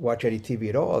watch any TV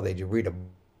at all. They just read a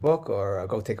book or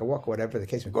go take a walk, whatever the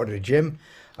case may be. Go to the gym,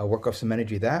 work off some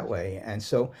energy that way. And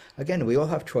so again, we all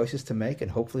have choices to make,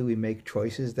 and hopefully we make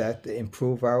choices that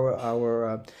improve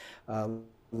our uh,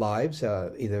 lives,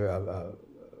 either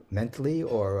mentally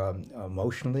or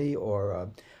emotionally or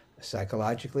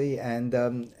psychologically and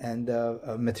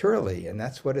materially, and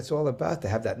that's what it's all about, to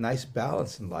have that nice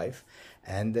balance in life.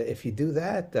 And if you do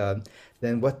that,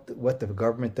 then what the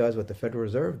government does, what the Federal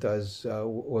Reserve does,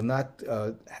 will not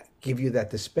give you that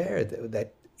despair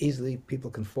that easily people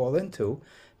can fall into,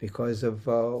 because of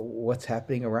what's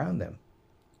happening around them.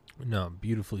 No,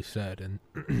 beautifully said.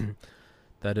 And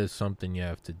that is something you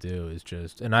have to do, is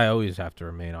just, and I always have to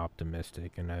remain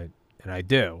optimistic, and I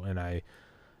do. And I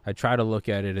try to look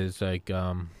at it as like,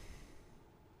 the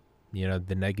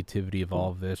negativity of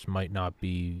all of this might not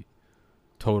be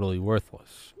totally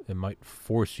worthless. It might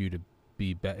force you to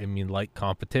be I mean, like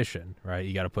competition, right?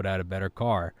 You got to put out a better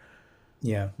car.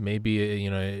 Yeah. Maybe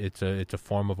it's a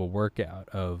form of a workout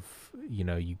of,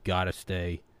 you got to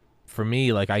stay. For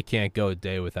me, like, I can't go a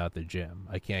day without the gym.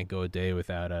 I can't go a day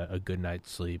without a good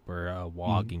night's sleep or a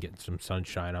walk and getting some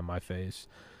sunshine on my face.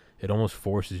 It almost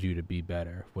forces you to be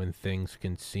better when things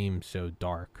can seem so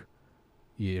dark.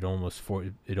 It almost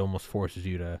forces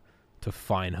you to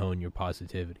fine hone your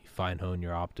positivity, fine hone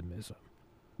your optimism.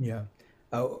 Yeah.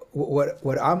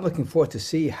 What I'm looking forward to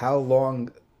see how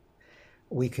long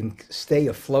we can stay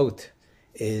afloat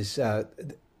is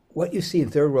what you see in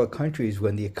third world countries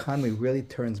when the economy really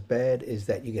turns bad is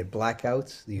that you get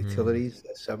blackouts, the utilities,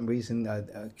 for some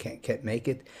reason can't make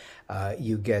it.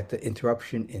 You get the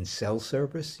interruption in cell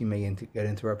service. You may get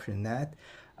interruption in that.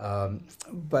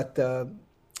 But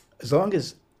as long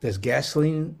as there's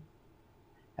gasoline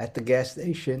at the gas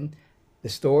station, the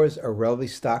stores are relatively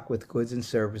stocked with goods and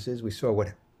services. We saw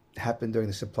what happened during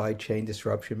the supply chain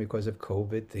disruption because of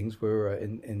COVID. Things were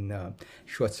in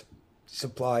short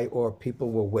supply, or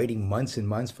people were waiting months and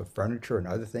months for furniture and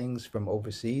other things from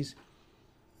overseas.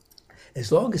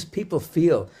 As long as people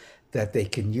feel that they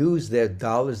can use their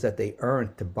dollars that they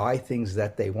earn to buy things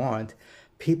that they want,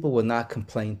 people will not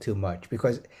complain too much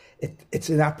because it's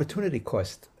an opportunity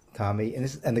cost, Tommy,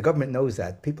 and the government knows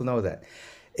that. People know that.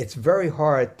 It's very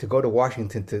hard to go to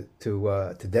Washington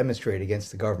to demonstrate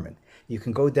against the government. You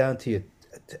can go down to your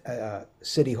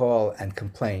city hall and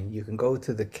complain. You can go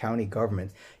to the county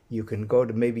government. You can go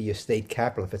to maybe your state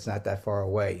capital if it's not that far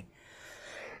away.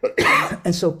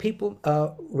 And so people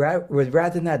would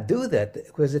rather not do that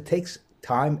because it takes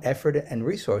time, effort, and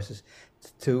resources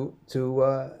to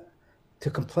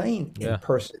complain in Yeah.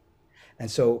 person.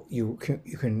 And so you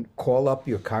can call up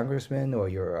your congressman or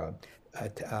your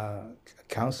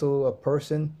council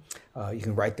person. You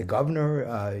can write the governor.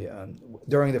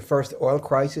 During the first oil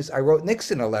crisis, I wrote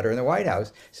Nixon a letter in the White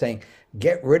House saying,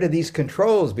 "Get rid of these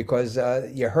controls because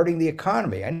you're hurting the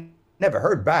economy." I never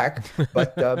heard back,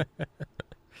 but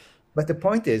the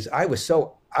point is, I was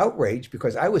so outraged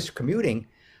because I was commuting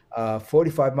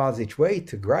 45 miles each way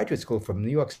to graduate school from New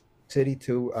York City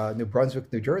to New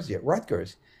Brunswick, New Jersey at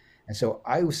Rutgers. And so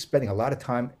I was spending a lot of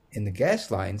time in the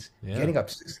gas lines, Yeah. getting up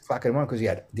 6 o'clock in the morning because you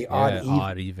had the Yeah. odd even.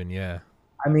 Odd even. Yeah.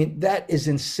 I mean, that is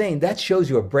insane. That shows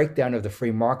you a breakdown of the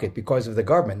free market because of the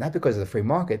government, not because of the free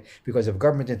market, because of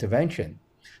government intervention.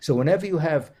 So whenever you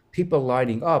have people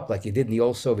lining up like you did in the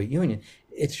old Soviet Union,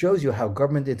 it shows you how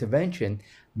government intervention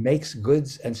makes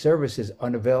goods and services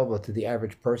unavailable to the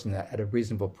average person at a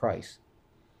reasonable price.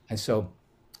 And so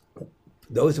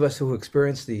those of us who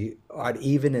experienced the odd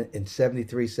even in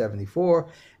 73, 74,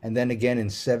 and then again in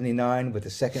 79 with the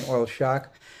second oil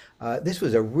shock, this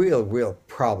was a real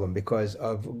problem because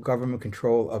of government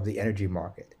control of the energy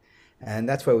market. And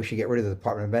that's why we should get rid of the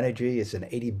Department of Energy. It's an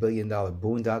 $80 billion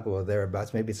boondoggle or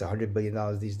thereabouts. Maybe it's $100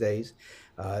 billion these days.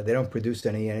 They don't produce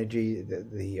any energy.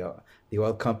 The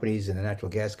oil companies and the natural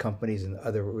gas companies and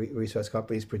other resource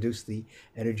companies produce the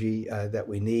energy that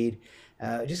we need.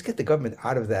 Just get the government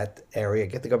out of that area,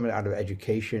 get the government out of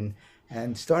education,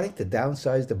 and starting to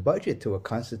downsize the budget to a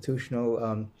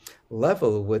constitutional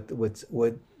level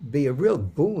would be a real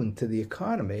boon to the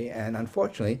economy. And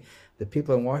unfortunately, the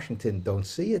people in Washington don't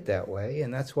see it that way.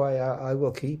 And that's why I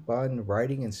will keep on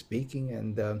writing and speaking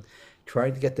and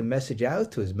trying to get the message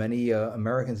out to as many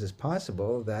Americans as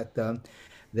possible that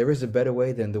there is a better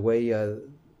way than the way the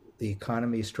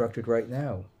economy is structured right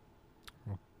now.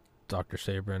 Dr.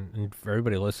 Sabrin, and for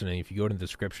everybody listening, if you go to the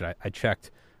description, I checked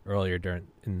earlier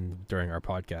during our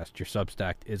podcast. Your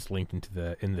Substack is linked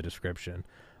in the description.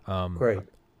 Great.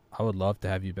 I would love to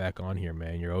have you back on here,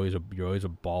 man. You're always a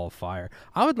ball of fire.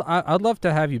 I'd love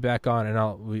to have you back on,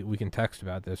 and we can text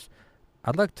about this.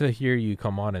 I'd like to hear you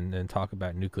come on and talk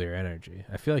about nuclear energy.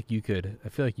 I feel like you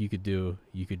could do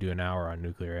an hour on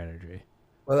nuclear energy.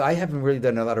 Well, I haven't really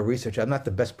done a lot of research. I'm not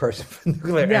the best person for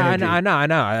nuclear Yeah, energy. I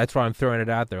know. That's why I'm throwing it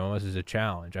out there almost as a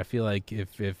challenge. I feel like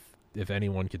if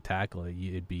anyone could tackle it,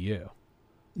 it'd be you.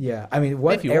 Yeah, I mean,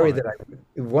 If you want.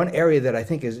 one area that I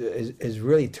think is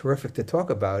really terrific to talk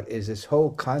about is this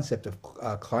whole concept of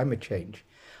climate change.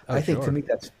 Oh, I think to sure. me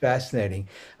that's fascinating.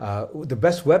 The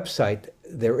best website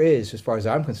there is, as far as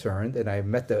I'm concerned, and I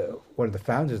met one of the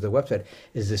founders of the website,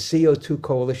 is the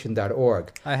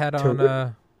CO2coalition.org. I had To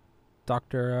on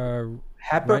Dr.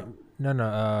 Happer? No,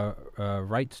 no,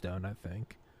 Rightstone, I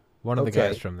think. One of the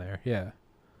guys Okay. from there. Yeah.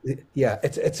 Yeah,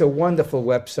 it's a wonderful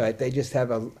website. They just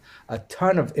have a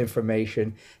ton of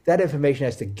information. That information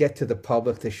has to get to the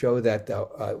public to show that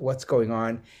what's going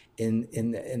on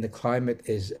in the climate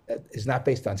is not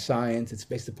based on science. It's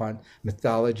based upon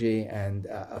mythology and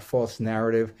a false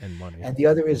narrative. And money. And the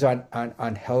other is on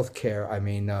healthcare. I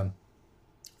mean,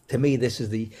 to me, this is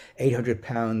the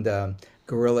 800-pound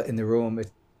gorilla in the room.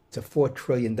 It's a $4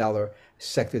 trillion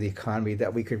sector of the economy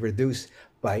that we could reduce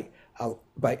by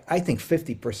by I think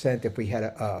 50% if we had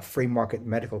a free market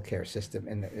medical care system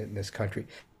in this country,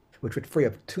 which would free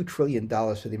up $2 trillion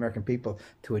for the American people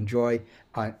to enjoy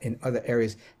in other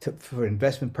areas for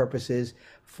investment purposes,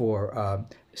 for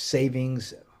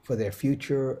savings for their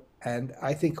future. And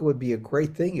I think it would be a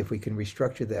great thing if we can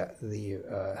restructure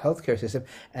the healthcare system,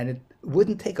 and it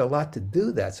wouldn't take a lot to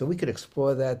do that. So we could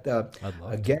explore that I'd love to.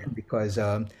 again because,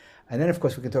 and then of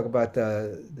course we can talk about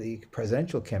the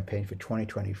presidential campaign for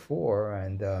 2024,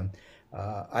 and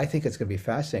I think it's going to be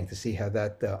fascinating to see how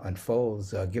that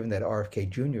unfolds, given that RFK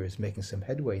Jr. is making some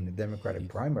headway in the Democratic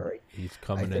He's primary. he's I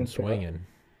coming in think swinging.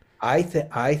 I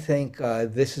think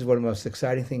this is one of the most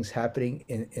exciting things happening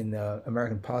in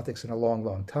American politics in a long,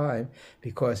 long time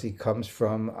because he comes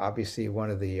from obviously one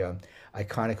of the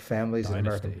iconic families in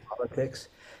American Dynasty. politics,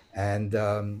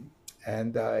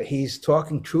 and he's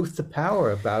talking truth to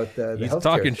power about the He's healthcare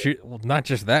talking system. truth. Well, not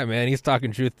just that, man. He's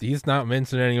talking truth. He's not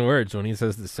mincing any words when he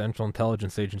says the Central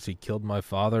Intelligence Agency killed my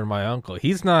father and my uncle.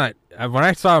 He's not. When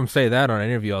I saw him say that on an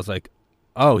interview, I was like,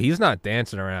 oh, he's not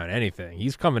dancing around anything.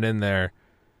 He's coming in there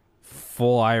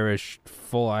full Irish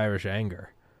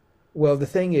anger. Well, the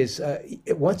thing is,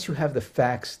 once you have the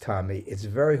facts, Tommy, it's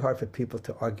very hard for people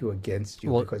to argue against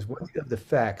you Well, because once you have the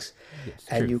facts it's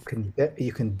and truth.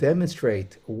 you can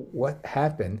demonstrate what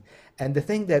happened, and the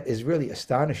thing that is really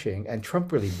astonishing, and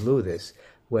Trump really blew this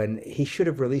when he should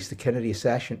have released the Kennedy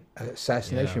Yeah.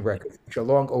 assassination records, which are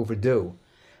long overdue,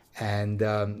 and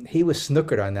he was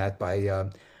snookered on that by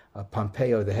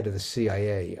Pompeo, the head of the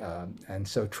CIA, and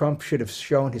so Trump should have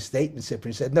shown his statements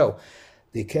and said, no.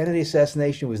 The Kennedy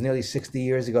assassination was nearly 60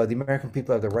 years ago. The American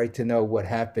people have the right to know what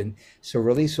happened. So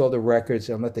release all the records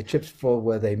and let the chips fall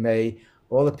where they may.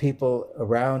 All the people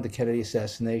around the Kennedy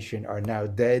assassination are now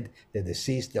dead. They're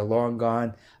deceased. They're long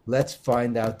gone. Let's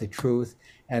find out the truth.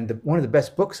 And one of the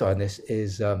best books on this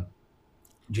is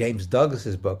James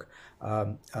Douglas's book.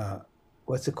 Um, uh,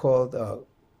 what's it called?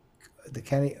 The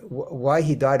Kennedy, why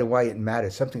he died and why it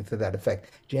matters, something to that effect.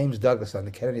 James Douglas on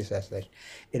the Kennedy assassination.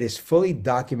 It is fully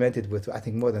documented with, I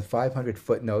think, more than 500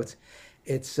 footnotes.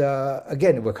 It's,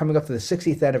 again, we're coming up to the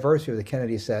 60th anniversary of the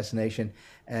Kennedy assassination,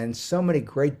 and so many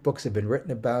great books have been written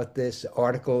about this,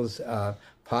 articles,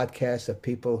 podcasts of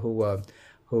people who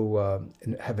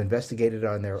have investigated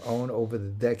on their own over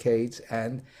the decades.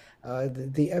 And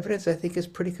the evidence, I think, is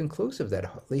pretty conclusive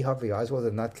that Lee Harvey Oswald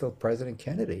did not kill President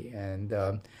Kennedy. And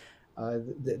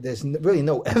there's really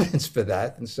no evidence for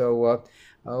that, and so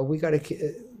we got to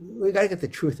get the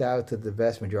truth out to the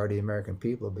vast majority of the American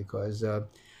people because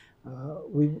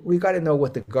we got to know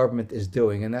what the government is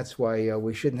doing, and that's why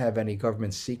we shouldn't have any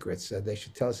government secrets. They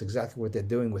should tell us exactly what they're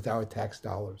doing with our tax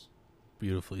dollars.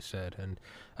 Beautifully said. And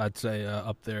I'd say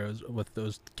up there with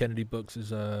those Kennedy books is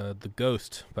The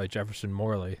Ghost by Jefferson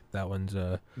Morley.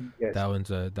 Yes. That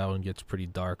one gets pretty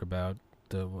dark about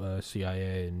the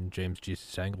CIA and James G.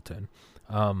 Sangleton.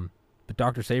 But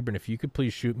Dr. Sabrin, if you could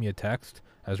please shoot me a text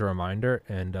as a reminder,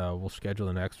 and we'll schedule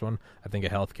the next one. I think a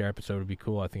healthcare episode would be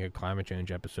cool. I think a climate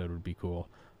change episode would be cool.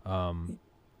 Um,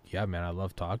 yeah, man, I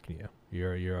love talking to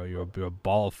you. You're a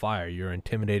ball of fire. You're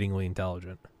intimidatingly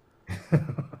intelligent.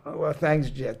 Well, thanks,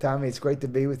 Tommy. It's great to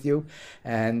be with you,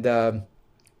 and I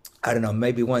don't know.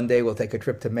 Maybe one day we'll take a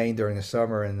trip to Maine during the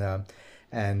summer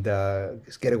and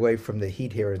just get away from the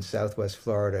heat here in Southwest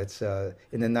Florida. It's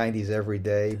in the 90s every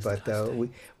day, but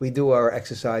Disgusting. we do our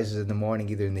exercises in the morning,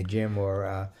 either in the gym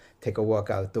or take a walk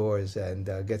outdoors and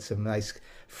get some nice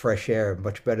fresh air.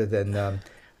 Much better than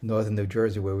northern New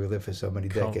Jersey, where we lived for so many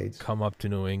decades. Come up to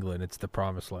New England. It's the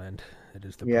promised land. It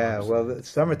is the Yeah, promised well, land. it's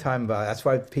summertime. That's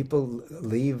why people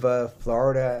leave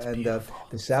Florida It's and beautiful.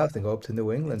 the South and go up to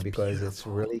New It's England because it's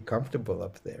beautiful. really comfortable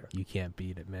up there. You can't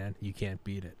beat it, man. You can't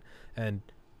beat it. And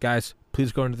guys,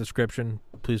 please go into the description.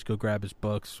 Please go grab his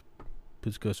books.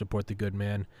 Please go support the good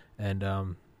man. And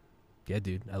yeah,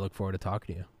 dude, I look forward to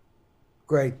talking to you.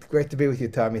 Great to be with you,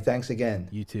 Tommy. Thanks again.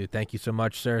 You too. Thank you so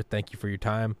much, sir. Thank you for your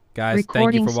time. Guys,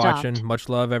 thank you Recording for watching. stopped. Much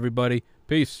love, everybody.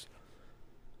 Peace.